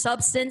such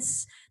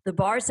substance. The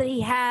bars that he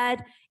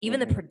had,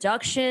 even the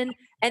production,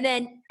 and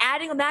then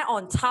adding that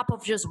on top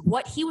of just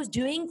what he was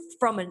doing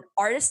from an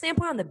artist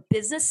standpoint on the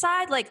business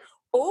side, like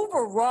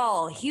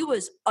overall, he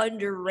was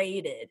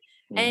underrated.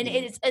 And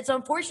it's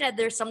unfortunate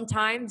there's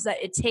sometimes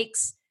that it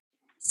takes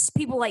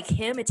people like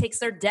him, it takes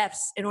their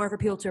deaths in order for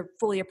people to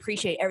fully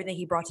appreciate everything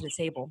he brought to the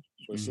table.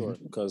 For sure,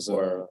 because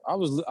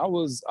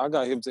I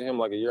got hip to him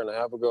like a year and a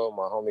half ago.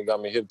 My homie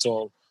got me hip to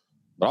him,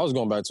 but I was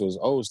going back to his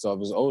old stuff.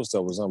 His old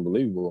stuff was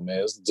unbelievable, man.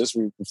 It's just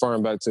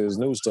referring back to his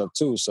new stuff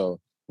too. So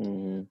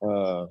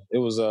it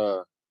was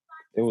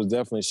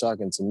definitely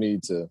shocking to me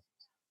to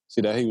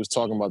see that he was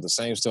talking about the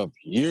same stuff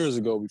years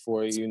ago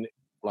before he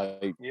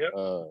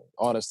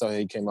all that stuff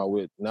he came out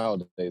with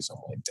nowadays. So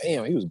I'm like,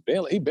 damn,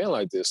 he been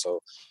like this.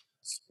 So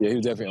yeah, he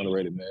was definitely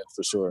underrated, man,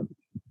 for sure.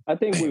 I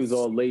think we was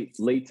all late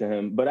to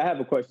him. But I have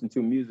a question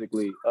too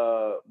musically.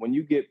 When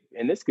you get,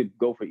 and this could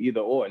go for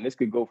either or, and this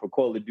could go for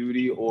Call of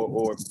Duty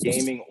or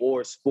gaming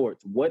or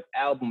sports, what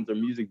albums or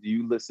music do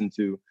you listen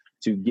to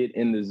get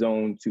in the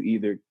zone to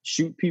either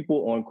shoot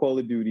people on Call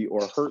of Duty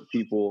or hurt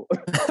people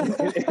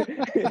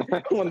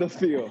on the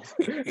field?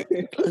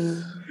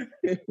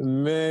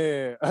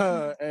 Man,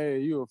 hey,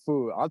 you a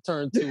fool. I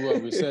turned to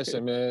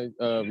Recession, man.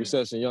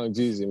 Recession, Young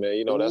Jeezy, man.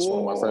 You know, that's one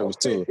of my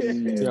favorites too.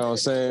 You know what I'm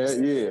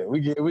saying? Yeah,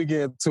 we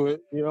get into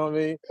it. You know what I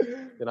mean?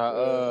 And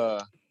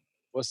I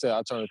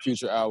turned to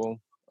Future album,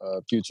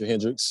 Future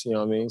Hendrix. You know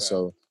what I mean?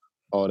 So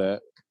all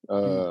that.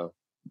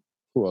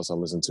 Who else I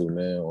listen to,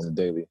 man, on the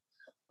daily?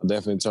 I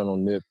definitely turn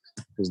on Nip,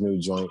 his new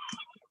joint.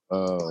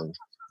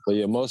 But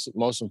yeah, most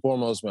and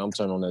foremost, man, I'm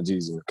turning on that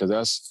Jeezy because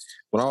that's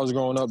when I was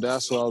growing up.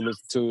 That's what I was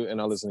listening to,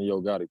 and I listen to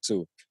Yo Gotti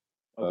too.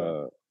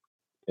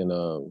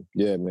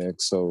 Yeah, man.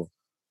 So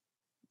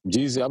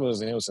Jeezy, I've been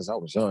listening to him since I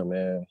was young,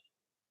 man.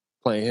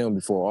 Playing him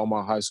before all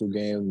my high school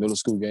games, middle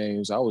school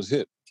games. I was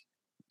hip.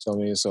 So I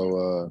mean,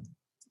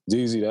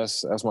 Jeezy,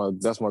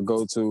 that's my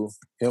go-to.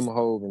 Him,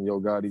 Hove, and Yo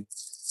Gotti.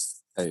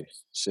 Hey,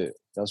 shit.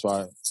 That's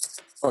why.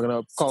 Fucking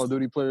up Call of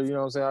Duty player, you know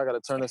what I'm saying? I got to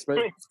turn the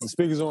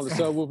speakers on, the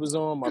subwoofers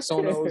on, my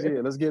Sonos,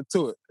 yeah, let's get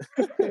to it.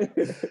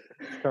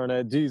 Turn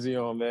that Jeezy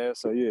on, man.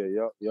 So, yeah,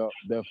 yup,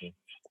 definitely.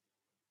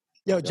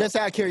 Just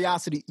out of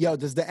curiosity,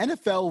 does the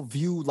NFL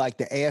view, like,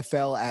 the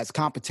AFL as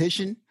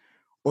competition?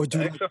 Or do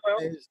the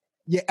XFL?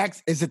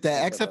 Is it the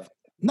XFL?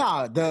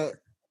 Nah, the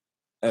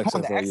XFL,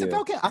 the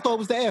XFL? Yeah. I thought it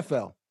was the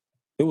AFL.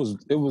 It was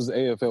the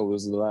AFL. It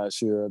was the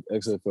last year.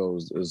 XFL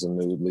is a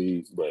new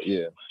league, but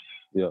yeah,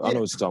 I know what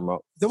you're talking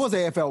about. There was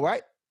AFL,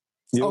 right?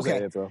 Yeah,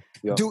 okay. AFL.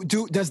 Yeah.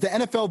 Does the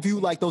NFL view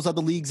like those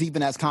other leagues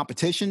even as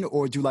competition,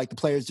 or do like the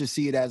players just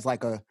see it as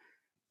like a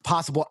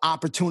possible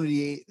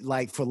opportunity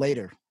like for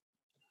later?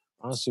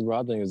 Honestly, bro,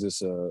 I think it's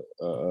just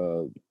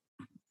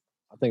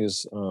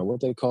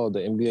what they call the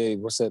NBA.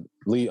 What's that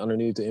league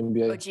underneath the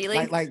NBA? OG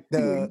League? Like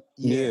the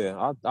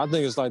I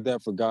think it's like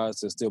that for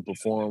guys to still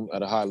perform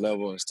at a high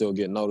level and still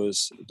get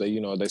noticed. They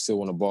still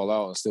want to ball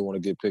out and still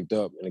want to get picked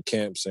up in the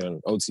camps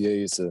and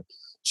OTAs to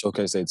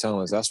showcase their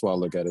talents. That's why I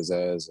look at it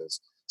as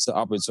it's an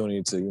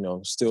opportunity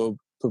to still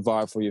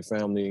provide for your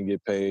family and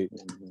get paid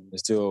and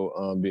still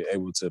be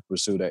able to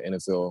pursue that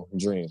NFL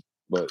dream.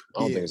 But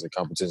I don't think it's a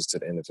competition to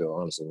the NFL,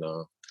 honestly,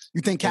 no.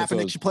 You think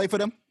Kaepernick should play for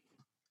them?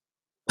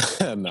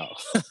 No.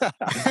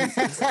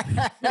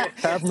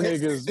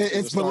 Kaepernick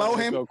is below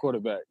him. NFL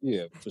quarterback.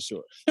 Yeah, for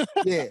sure.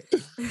 Yeah,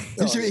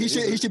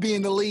 he should be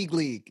in the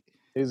league.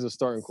 He's a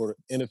starting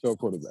NFL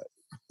quarterback.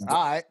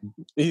 All right.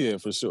 Yeah,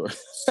 for sure.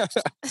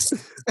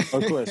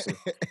 No question.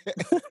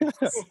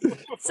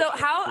 So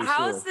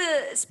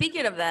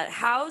speaking of that,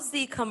 how's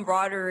the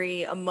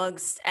camaraderie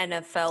amongst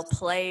NFL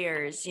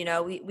players?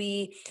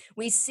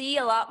 We see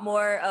a lot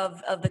more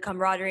of the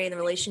camaraderie and the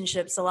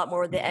relationships a lot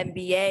more with the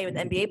NBA, with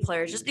NBA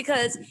players, just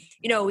because,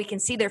 we can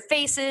see their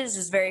faces.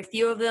 There's very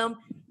few of them.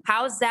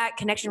 How's that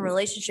connection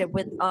relationship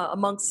with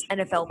amongst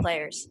NFL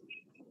players?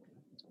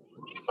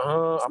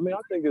 I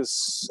think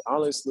it's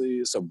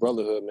a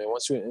brotherhood, man.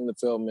 Once you're in the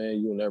NFL, man,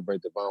 you'll never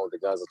break the bond with the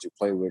guys that you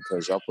play with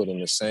because y'all put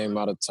in the same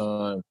amount of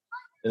time,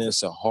 and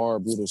it's a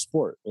hard, brutal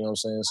sport. You know what I'm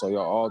saying? So y'all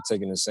all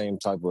taking the same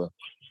type of,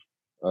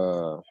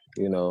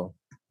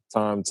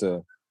 time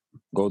to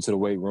go to the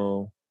weight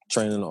room,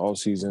 train in the off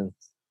season,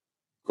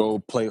 go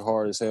play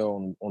hard as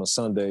hell on a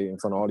Sunday in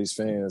front of all these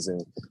fans,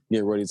 and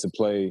get ready to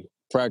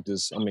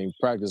practice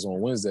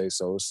on Wednesday.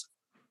 So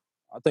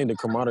I think the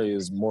camaraderie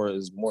is more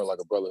like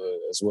a brotherhood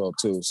as well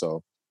too.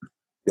 So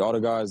all the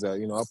guys that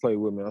I play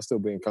with, man, I still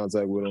be in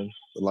contact with them.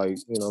 But like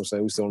what I'm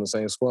saying, we still in the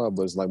same squad,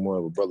 but it's like more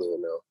of a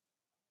brotherhood now.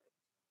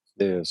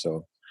 Yeah,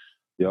 so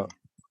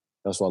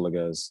that's what I look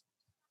at as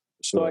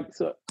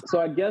sure. So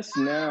I guess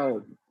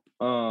now,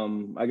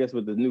 I guess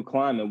with the new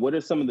climate, what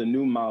are some of the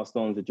new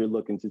milestones that you're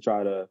looking to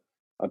try to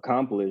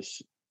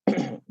accomplish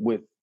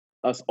with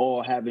us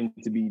all having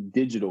to be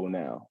digital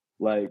now?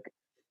 Like,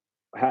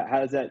 how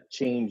does that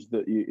change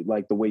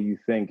the way you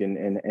think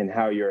and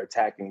how you're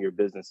attacking your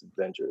business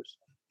ventures?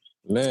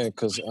 Man,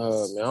 because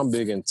man, I'm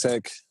big in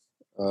tech.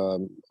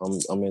 I'm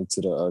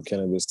into the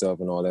cannabis stuff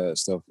and all that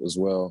stuff as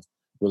well,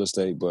 real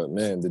estate. But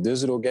man, the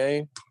digital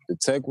game, the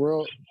tech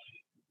world,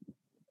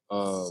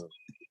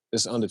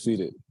 it's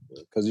undefeated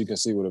because you can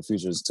see what the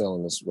future is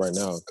telling us right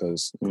now.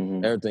 Because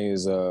everything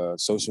is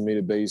social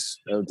media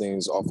based,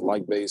 everything's off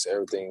like based,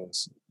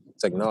 everything's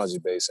technology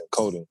based, and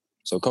coding.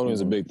 So coding is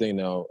a big thing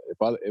now.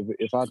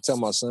 If I tell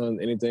my son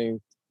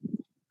anything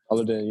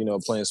other than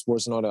playing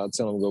sports and all that, I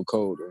tell him to go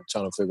code and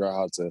trying to figure out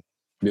how to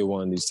build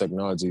one of these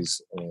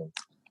technologies and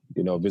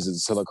visit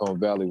Silicon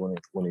Valley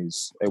when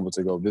he's able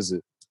to go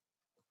visit.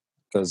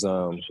 Because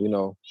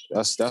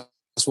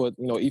that's what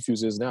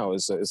eFuse is now.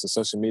 It's a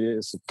social media.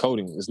 It's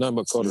coding. It's nothing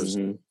but coders.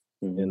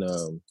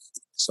 And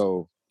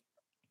so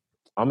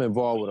I'm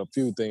involved with a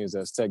few things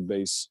that's tech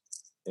based.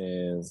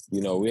 And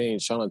we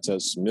ain't trying to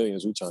touch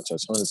millions. We trying to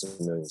touch hundreds of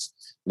millions.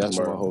 That's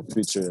my whole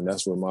future, and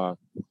that's where my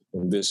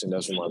ambition.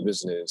 That's where my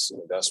vision is.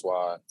 And that's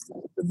why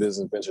the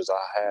business ventures I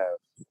have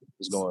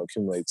is going to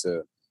accumulate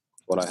to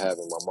what I have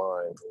in my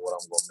mind and what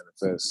I'm going to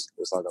manifest.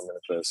 It's like I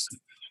manifest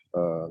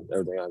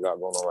everything I got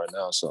going on right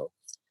now. So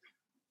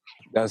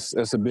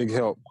that's a big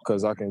help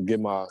because I can get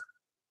my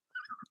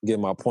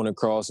point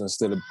across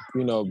instead of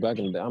back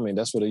in the day. I mean,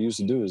 that's what they used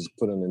to do is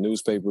put in the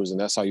newspapers, and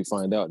that's how you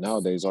find out.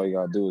 Nowadays, all you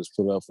gotta do is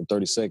put it up for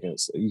 30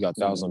 seconds. You got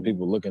thousands of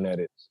people looking at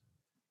it,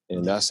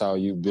 and that's how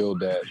you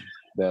build that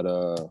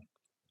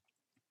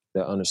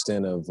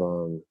understanding of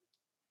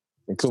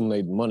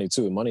accumulating money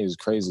too. Money is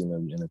crazy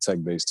in the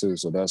tech base too.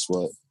 So that's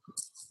what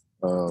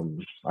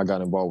I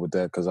got involved with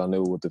that because I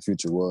knew what the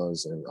future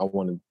was, and I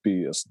wanted to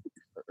be an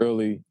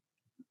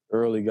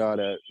early guy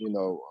that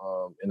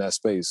in that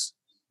space.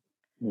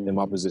 In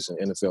my position,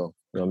 NFL,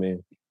 you know what I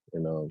mean?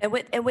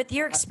 And with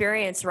your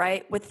experience,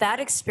 right? With that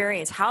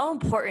experience, how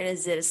important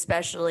is it,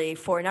 especially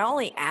for not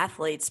only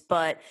athletes,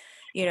 but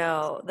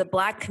the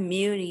Black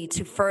community,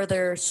 to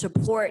further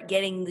support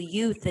getting the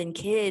youth and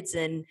kids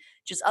and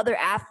just other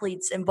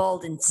athletes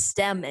involved in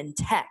STEM and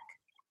tech?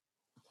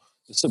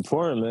 It's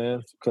important,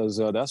 man, because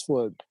that's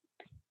what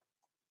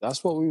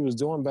we was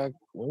doing back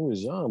when we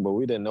was young, but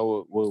we didn't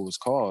know what it was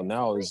called.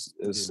 Now it's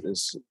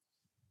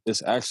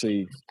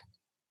actually.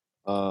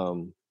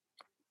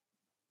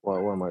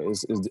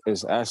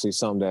 It's actually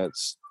something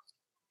that's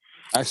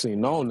actually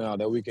known now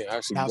that we can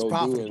actually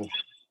do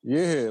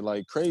and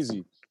like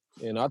crazy.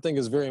 And I think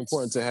it's very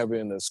important to have it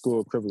in the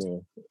school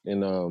curriculum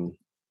and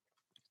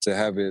to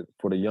have it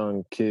for the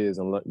young kids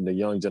and the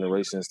young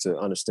generations to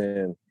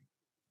understand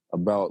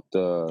about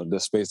the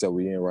space that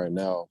we're in right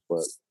now.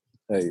 But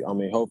hey, I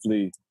mean,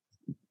 hopefully,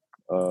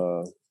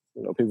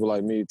 people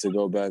like me to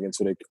go back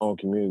into their own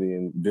community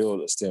and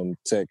build a STEM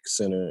tech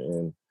center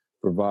and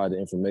provide the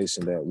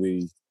information that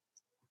we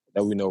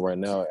know right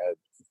now at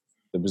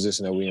the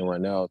position that we're in right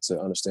now to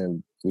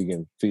understand we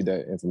can feed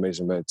that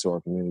information back to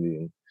our community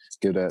and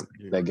give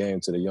that game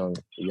to the young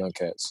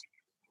cats.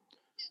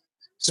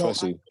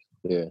 Especially,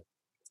 yeah.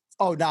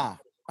 Oh, nah.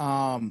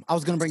 I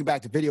was going to bring it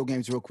back to video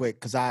games real quick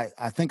because I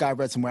think I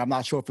read somewhere, I'm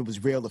not sure if it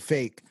was real or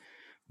fake,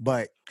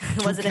 but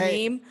was it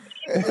a meme?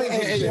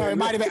 It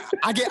might have been.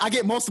 I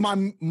get most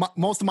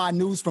of my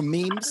news from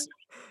memes.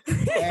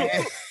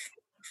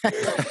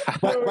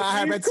 But I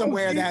had read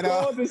somewhere that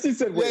she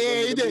said,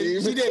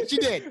 she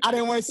did. I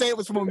didn't want to say it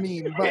was from a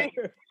meme, but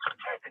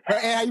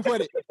how you put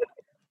it?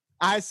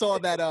 I saw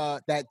that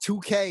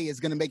 2K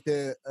is going to make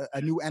a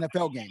new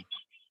NFL game.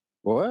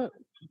 What?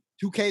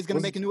 2K is going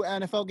to make a new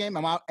NFL game.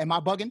 Am I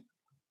bugging?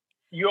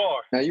 You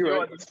are. Now you're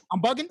right.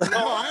 I'm bugging? No,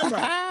 I am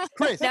right.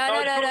 Chris. No.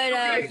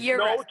 You're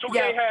right.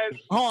 2K has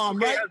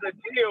a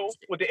deal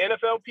with the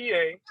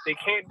NFLPA. They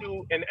can't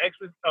do an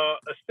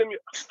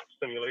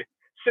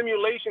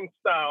simulation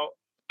style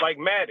like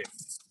Madden.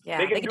 Yeah,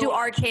 they can do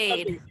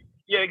arcade.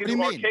 Yeah, they can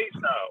do arcade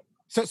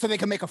style. So they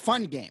can make a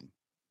fun game,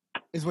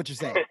 is what you're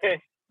saying.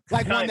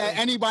 Like one that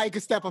anybody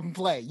could step up and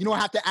play. You don't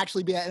have to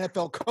actually be an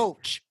NFL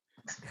coach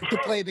to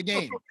play the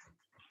game.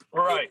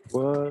 Right.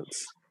 What?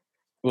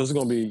 What's it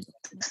gonna be?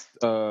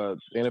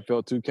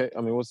 NFL 2K.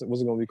 I mean, what's it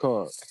gonna be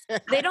called?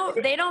 They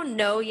don't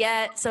know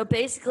yet. So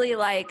basically,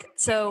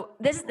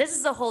 this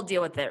is the whole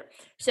deal with it.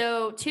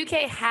 So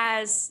 2K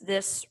has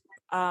this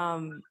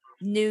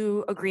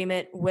new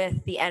agreement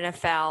with the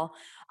NFL.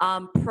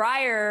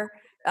 Prior,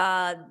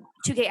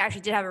 2K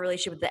actually did have a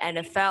relationship with the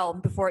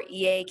NFL before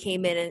EA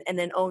came in and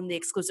then owned the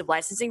exclusive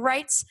licensing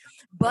rights.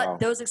 But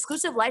those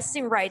exclusive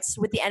licensing rights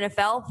with the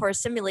NFL for a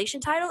simulation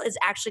title is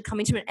actually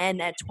coming to an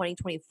end at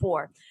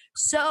 2024.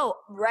 So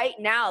right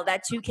now,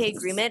 that 2K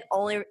agreement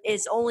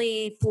is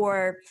only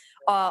for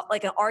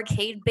like an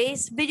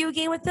arcade-based video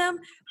game with them,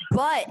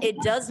 but it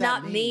does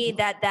not mean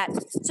that.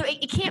 So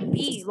it can't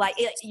be like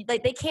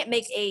they can't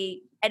make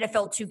a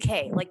NFL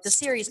 2K like the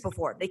series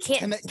before. They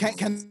can't.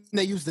 Can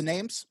they use the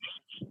names?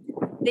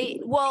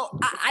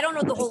 I don't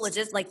know the whole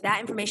logistics. Like that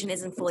information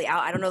isn't fully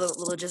out. I don't know the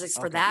logistics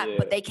for that,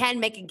 but they can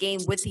make a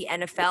game with the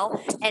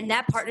NFL, and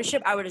that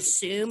partnership, I would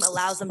assume,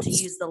 allows them to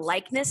use the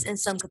likeness in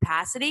some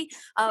capacity.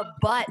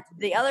 But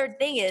the other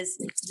thing is,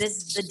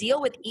 the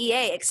deal with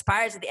EA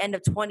expires at the end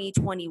of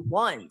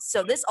 2021.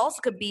 So this also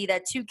could be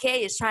that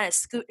 2K is trying to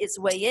scoot its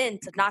way in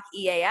to knock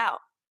EA out.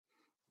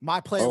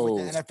 My player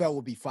with the NFL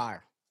would be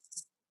fire.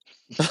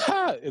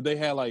 If they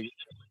had like,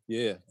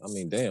 I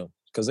mean, damn.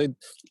 Because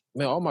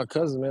all my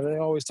cousins, man, they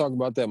always talk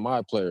about that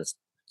My Player.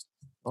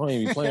 I don't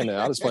even be playing that.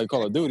 I just play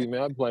Call of Duty,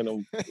 man. I be playing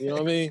them, you know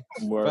what I mean?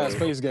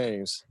 Fast-paced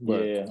games. But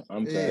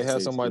they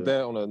had something like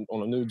that on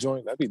a new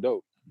joint. That'd be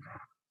dope.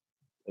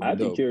 I'd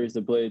be curious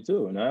to play it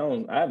too. And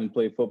I haven't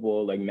played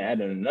football like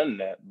Madden or none of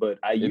that, but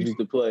I used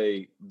to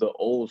play the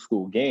old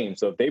school game.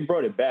 So if they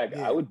brought it back,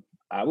 I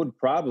would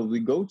probably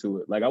go to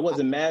it. Like I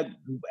wasn't mad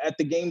at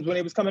the games when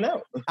it was coming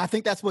out. I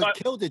think that's what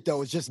killed it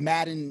though. Is just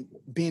Madden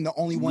being the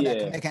only one that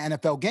can make an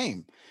NFL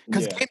game.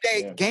 Because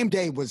game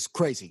day was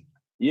crazy.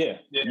 Yeah.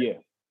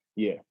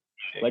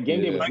 Like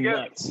game day was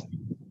nuts.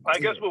 I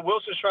guess what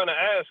Wilson's trying to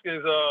ask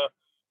is,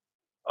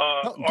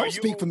 don't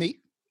speak for me.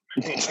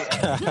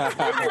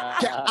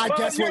 I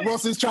guess what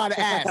Wilson's trying to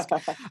ask.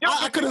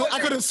 I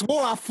could have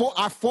swore I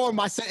formed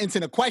my sentence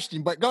in a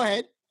question, but go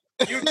ahead.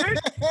 You did?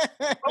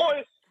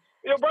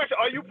 Yo, Bryson,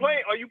 are you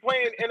playing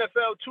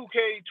NFL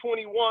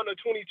 2K21 or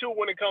 22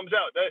 when it comes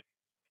out?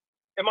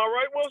 Am I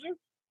right, Wilson?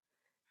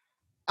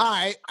 All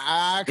right,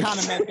 I kind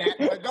of meant that.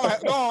 But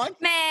go on.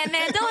 Man,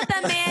 don't let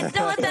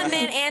that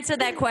man answer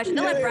that question.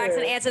 Don't let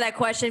Braxton answer that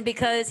question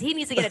because he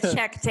needs to get a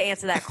check to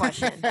answer that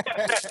question.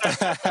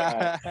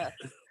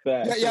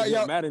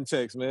 Yo, Madden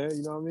checks, man.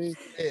 You know what I mean?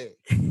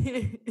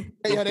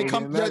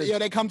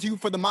 They come to you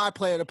for the My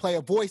Player to play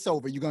a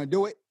voiceover. You gonna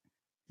do it?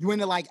 You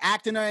into like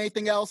acting or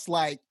anything else?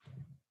 Like,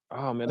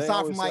 oh man,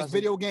 aside from like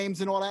video games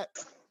and all that.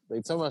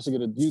 They told me I should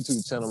get a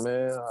YouTube channel,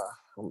 man.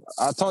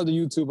 I talked to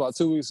YouTube about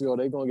 2 weeks ago.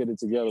 They gonna get it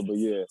together, but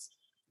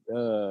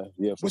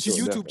What's your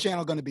YouTube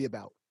channel gonna be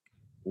about?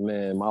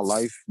 Man, my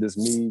life, just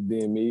me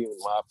being me.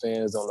 My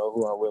fans don't know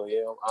who I really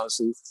am,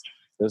 honestly.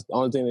 That's the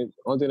only thing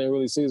they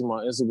really see is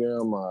my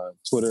Instagram, my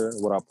Twitter,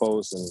 what I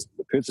post, and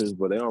the pictures.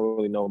 But they don't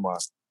really know my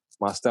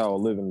style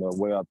of living, the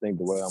way I think,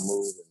 the way I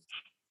move. And,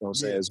 you know what I'm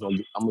saying?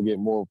 I'm gonna get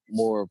more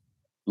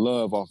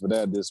love off of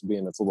that. Just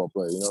being a football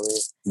player, you know what I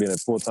mean? Being a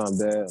full-time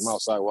dad. I'm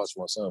outside watching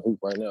my son hoop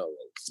right now.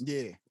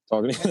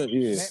 Talking, man,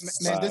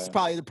 this is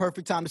probably the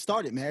perfect time to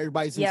start it, man.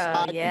 Everybody's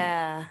inside.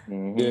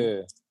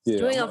 Doing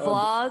a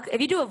vlog. If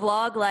you do a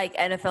vlog like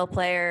NFL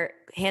player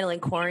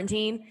handling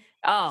quarantine,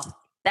 that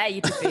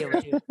YouTube video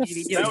would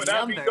be doing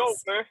That'd be dope,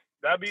 man.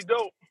 That'd be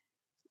dope.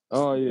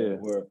 Oh yeah.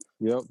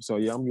 Yep. So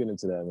I'm getting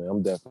into that, man.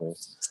 I'm definitely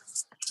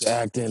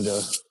acting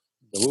the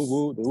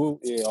woo,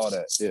 all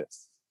that. Yeah.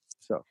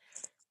 So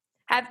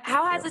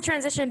how has the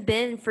transition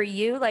been for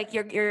you? Like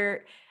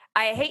you're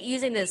I hate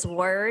using this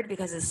word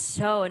because it's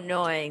so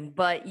annoying,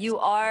 but you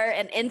are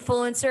an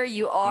influencer,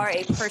 you are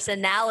a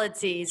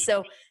personality.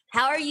 So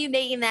how are you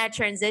making that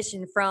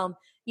transition from,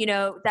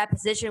 that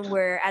position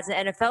where as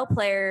an NFL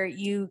player,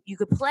 you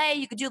could play,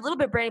 you could do a little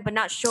bit of branding, but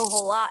not show a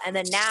whole lot. And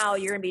then now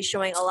you're going to be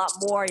showing a lot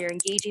more, you're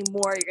engaging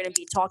more, you're going to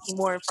be talking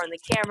more in front of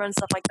the camera and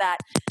stuff like that.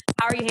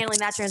 How are you handling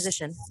that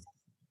transition?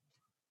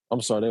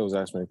 I'm sorry, they was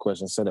asking me a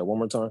question. Say that one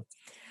more time.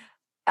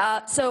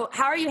 So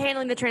how are you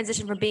handling the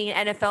transition from being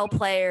an NFL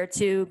player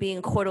to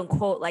being quote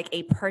unquote like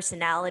a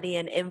personality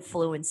and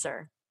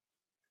influencer?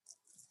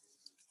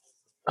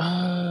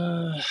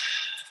 How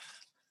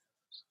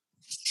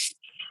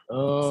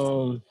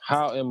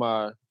am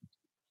I?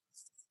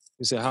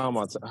 You said how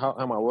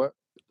am I what?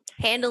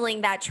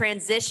 Handling that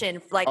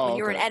transition, like when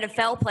you were an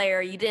NFL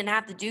player, you didn't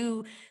have to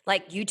do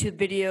like YouTube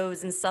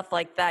videos and stuff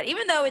like that.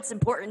 Even though it's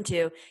important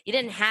to, you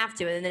didn't have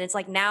to. And then it's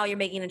like now you're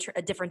making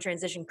a different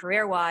transition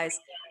career-wise.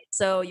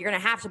 So you're going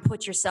to have to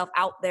put yourself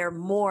out there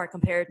more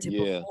compared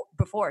to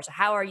before. So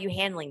how are you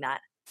handling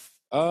that?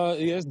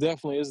 It's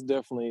definitely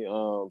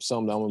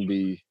something I'm going to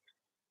be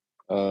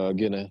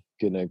getting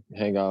a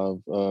hang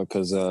of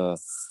because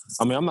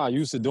I'm not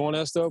used to doing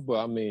that stuff, but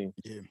I mean,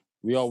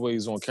 we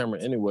always on camera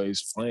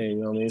anyways playing,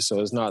 you know what I mean? So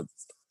it's not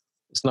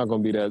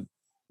going to be that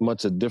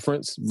much a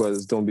difference, but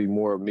it's going to be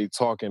more of me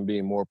talking,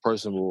 being more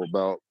personable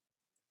about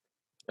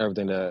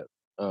everything that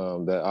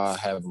I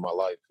have in my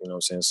life, you know what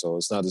I'm saying? So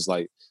it's not just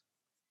like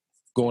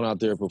going out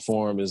there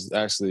perform, is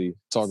actually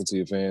talking to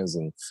your fans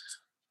and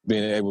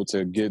being able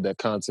to give that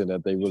content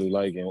that they really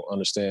like and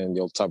understand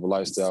your type of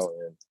lifestyle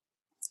and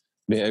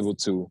being able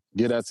to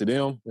get that to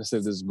them instead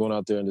of just going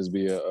out there and just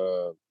be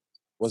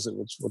what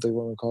they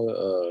want to call it,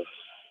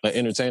 an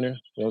entertainer.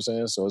 You know what I'm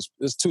saying? So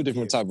it's two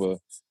different type of.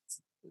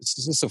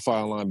 It's a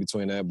fine line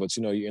between that, but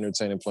you're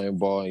entertaining playing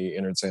ball and you're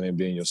entertaining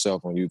being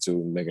yourself on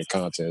YouTube and making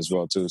content as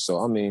well too.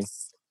 So I mean,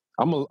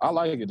 I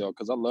like it though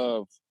because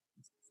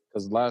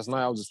last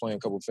night I was just playing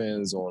a couple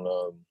fans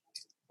on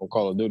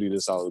Call of Duty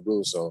this out of the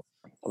blue. So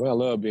I mean, I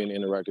love being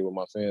interactive with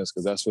my fans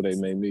because that's what they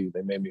made me.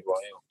 They made me who I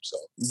am. So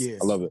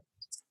I love it.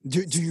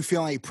 Do you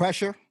feel any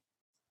pressure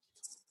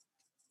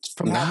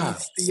from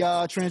having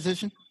the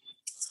transition?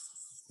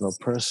 No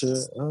pressure.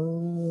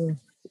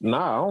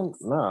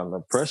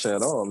 No pressure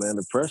at all, man.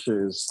 The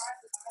pressure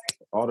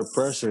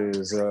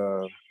is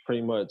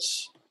pretty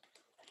much.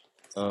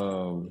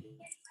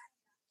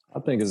 I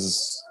think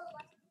it's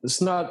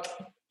not.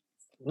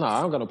 No,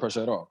 I don't got no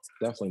pressure at all.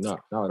 Definitely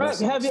not. No,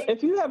 Brax,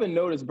 if you haven't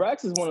noticed,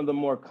 Brax is one of the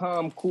more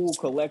calm, cool,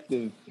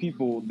 collective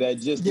people that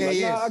just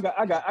I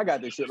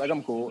got this shit. Like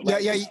I'm cool.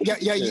 Like, Yeah.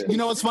 You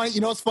know what's funny?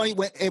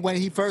 When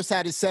he first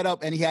had it set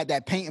up and he had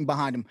that painting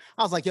behind him,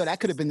 I was like, yo, that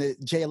could have been the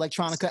Jay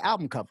Electronica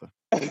album cover.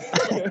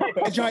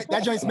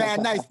 that joint's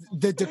mad nice.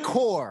 The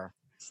decor.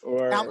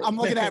 I'm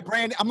looking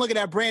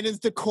at Brandon's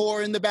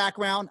decor in the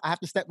background. I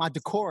have to step my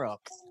decor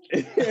up. I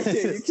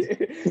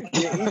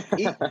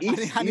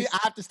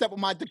have to step on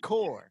my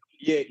decor.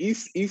 Yeah,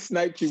 East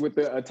sniped you with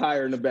the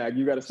attire in the bag.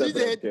 You got to step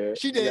it up.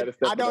 She did.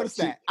 I noticed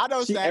that.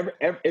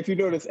 If you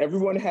notice,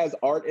 everyone has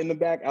art in the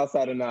back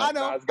outside of Nas. I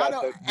know.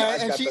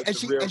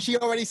 And she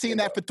already seen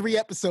that for 3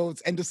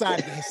 episodes and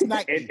decided to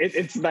snipe me.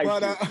 It sniped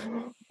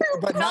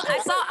but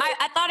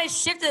I thought it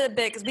shifted a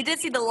bit because we did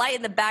see the light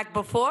in the back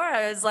before.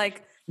 I was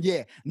like.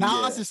 Yeah,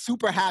 Nas is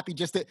super happy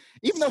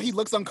even though he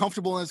looks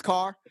uncomfortable in his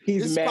car,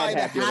 this is probably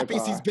the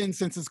happiest he's been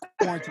since his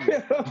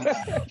quarantine.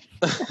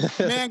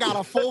 Man got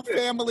a full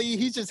family.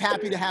 He's just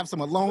happy to have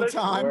some alone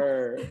time.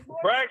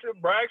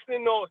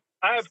 Braxton knows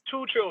I have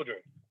 2 children.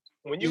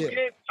 When you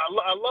get,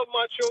 I love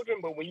my children,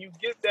 but when you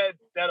get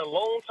that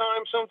alone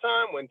time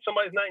sometime, when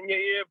somebody's not in your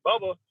ear,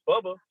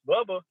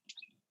 Bubba,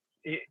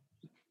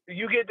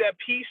 you get that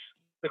peace.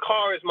 The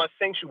car is my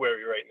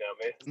sanctuary right now,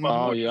 man.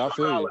 Oh, yeah, I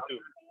feel you.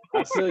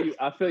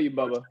 I feel you,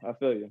 Bubba. I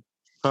feel you.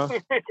 Huh?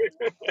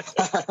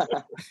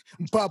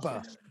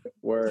 Bubba.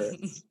 Word.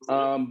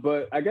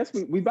 But I guess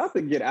we about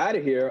to get out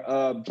of here.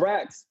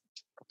 Brax,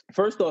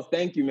 first off,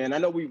 thank you, man. I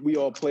know we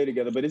all play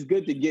together, but it's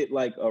good to get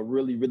like a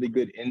really, really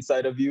good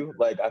insight of you.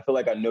 Like, I feel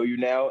like I know you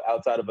now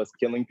outside of us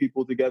killing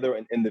people together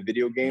in the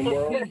video game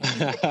world.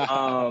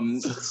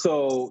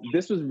 So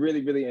this was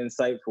really, really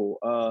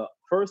insightful.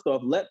 First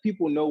off, let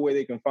people know where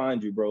they can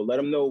find you, bro. Let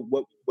them know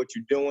what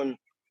you're doing,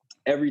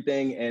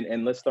 everything,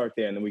 and let's start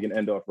there, and then we can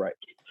end off right.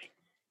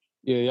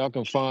 Yeah, y'all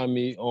can find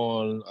me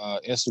on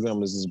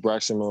Instagram. This is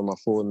Braxton Miller, my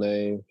full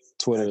name.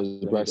 Twitter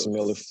is Braxton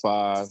Miller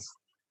 5.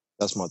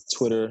 That's my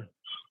Twitter.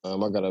 I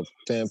got a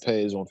fan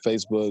page on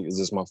Facebook. It's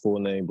just my full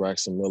name,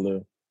 Braxton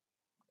Miller.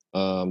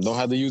 Don't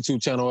have the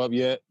YouTube channel up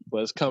yet,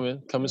 but it's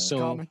coming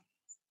soon.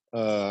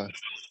 You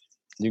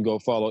can go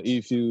follow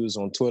eFuse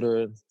on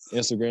Twitter,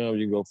 Instagram.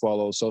 You can go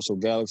follow Social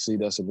Galaxy.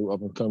 That's a new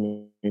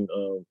up-and-coming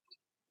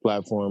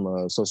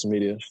platform, social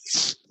media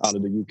out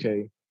of the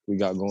UK we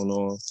got going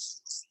on.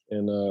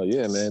 And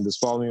yeah, man, just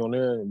follow me on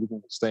there and we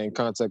can stay in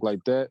contact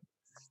like that.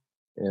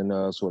 And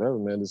so whatever,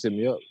 man, just hit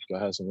me up. If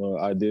I have some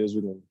ideas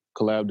we can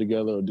collab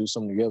together or do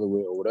something together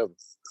with or whatever.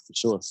 For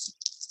sure.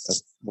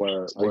 That's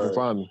where you can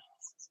find me.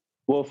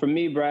 Well, for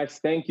me, Brax,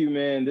 thank you,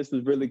 man. This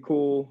was really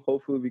cool.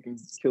 Hopefully we can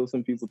kill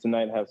some people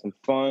tonight and have some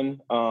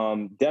fun.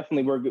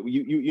 Definitely work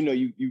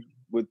you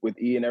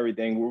with E and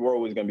everything, we're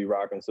always gonna be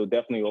rocking. So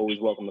definitely always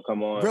welcome to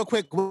come on. Real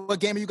quick, what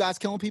game are you guys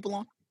killing people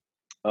on?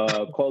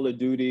 Call of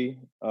Duty.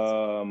 I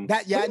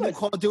know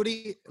Call of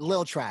Duty,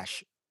 little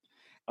trash.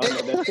 No,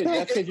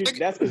 that's because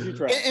you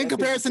trash. In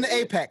comparison to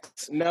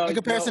Apex. No. In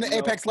comparison to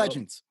Apex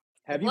Legends.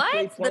 Have you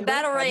played Plunder? The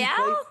Battle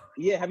Royale?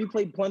 Have you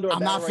played Plunder?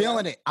 I'm not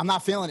feeling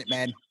it,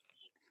 man.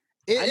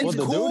 It's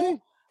cool.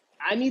 Duty?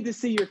 I need to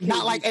see your KD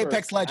not like first.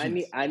 Apex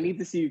Legends. I need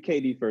to see your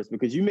KD first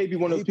because you may be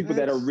one of those people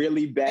that are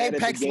really bad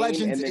Apex at the game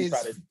Legends and then is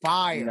try to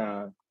fire.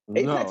 Nah.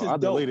 Apex is I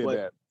dope, deleted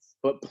that.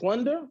 But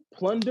Plunder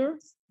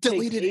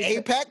deleted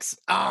Apex?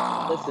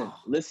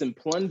 Listen,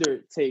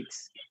 Plunder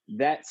takes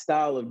that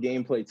style of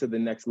gameplay to the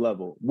next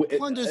level.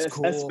 Plunder's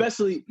cool.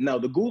 Especially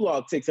the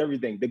Gulag takes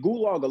everything. The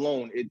Gulag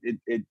alone,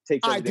 it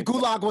takes all right, everything. The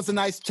Gulag was a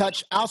nice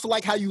touch. I also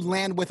like how you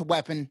land with a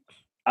weapon.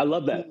 I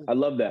love that.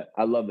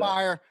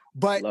 Fire,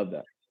 but I love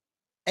that.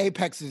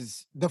 Apex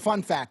is the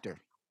fun factor.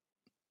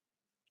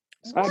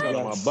 Am I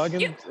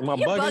bugging? You're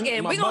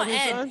bugging. We're going to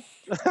end.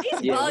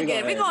 He's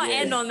bugging. We're going to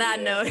end on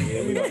that note.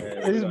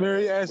 He's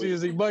very ashy.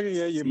 Is he bugging?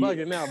 Yeah, you're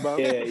bugging now, bro.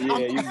 Yeah, you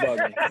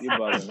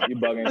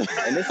bugging.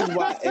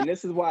 And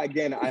this is why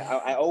again,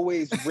 I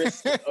always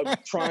risk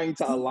trying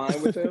to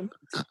align with him.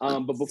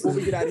 But before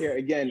we get out of here,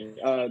 again,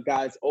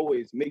 guys,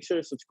 always make sure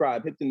to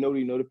subscribe. Hit the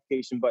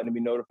notification button to be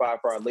notified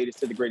for our latest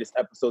to the greatest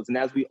episodes. And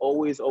as we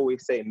always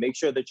say, make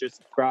sure that you're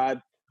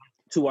subscribed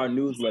to our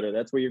newsletter.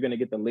 That's where you're going to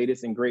get the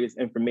latest and greatest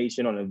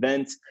information on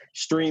events,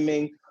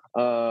 streaming,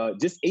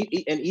 and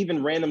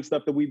even random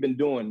stuff that we've been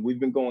doing. We've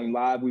been going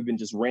live. We've been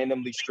just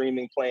randomly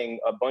streaming, playing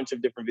a bunch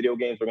of different video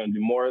games. We're going to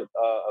do more of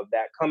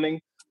that coming.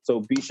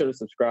 So be sure to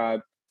subscribe.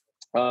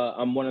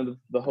 I'm one of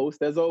the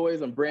hosts, as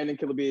always. I'm Brandon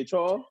Killer BH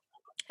Hall.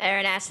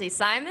 Aaron Ashley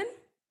Simon.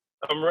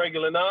 I'm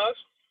Regular Nas.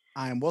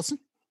 I am Wilson.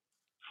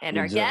 And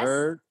our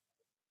guest.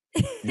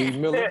 B.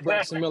 Miller,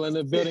 Braxton Miller in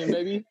the building,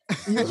 baby.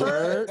 You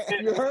heard?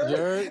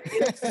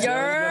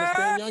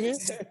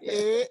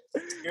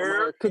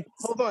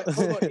 Hold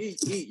on.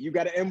 Eat. You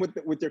got to end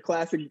with your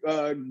classic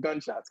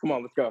gunshots. Come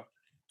on, let's go.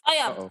 Oh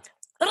yeah.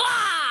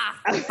 Ah!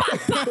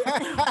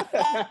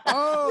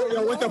 Oh,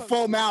 yo, with the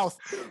full mouth.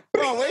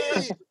 Bro,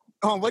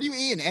 what are you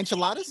eating?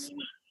 Enchiladas?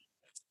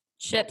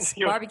 Chips,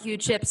 barbecue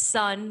chips,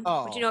 son.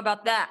 Oh. What you know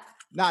about that?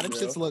 Nah, them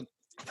shits look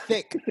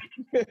thick.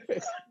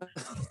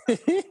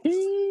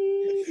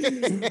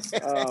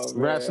 Oh,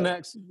 Rap man.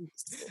 snacks.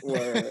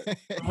 Word.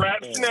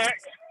 Rap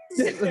snacks.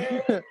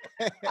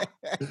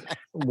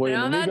 Boy,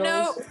 And on that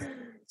note,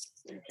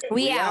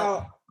 we out.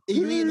 out.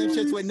 You eating them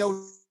shits with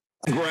no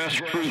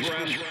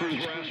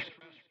Grassroots.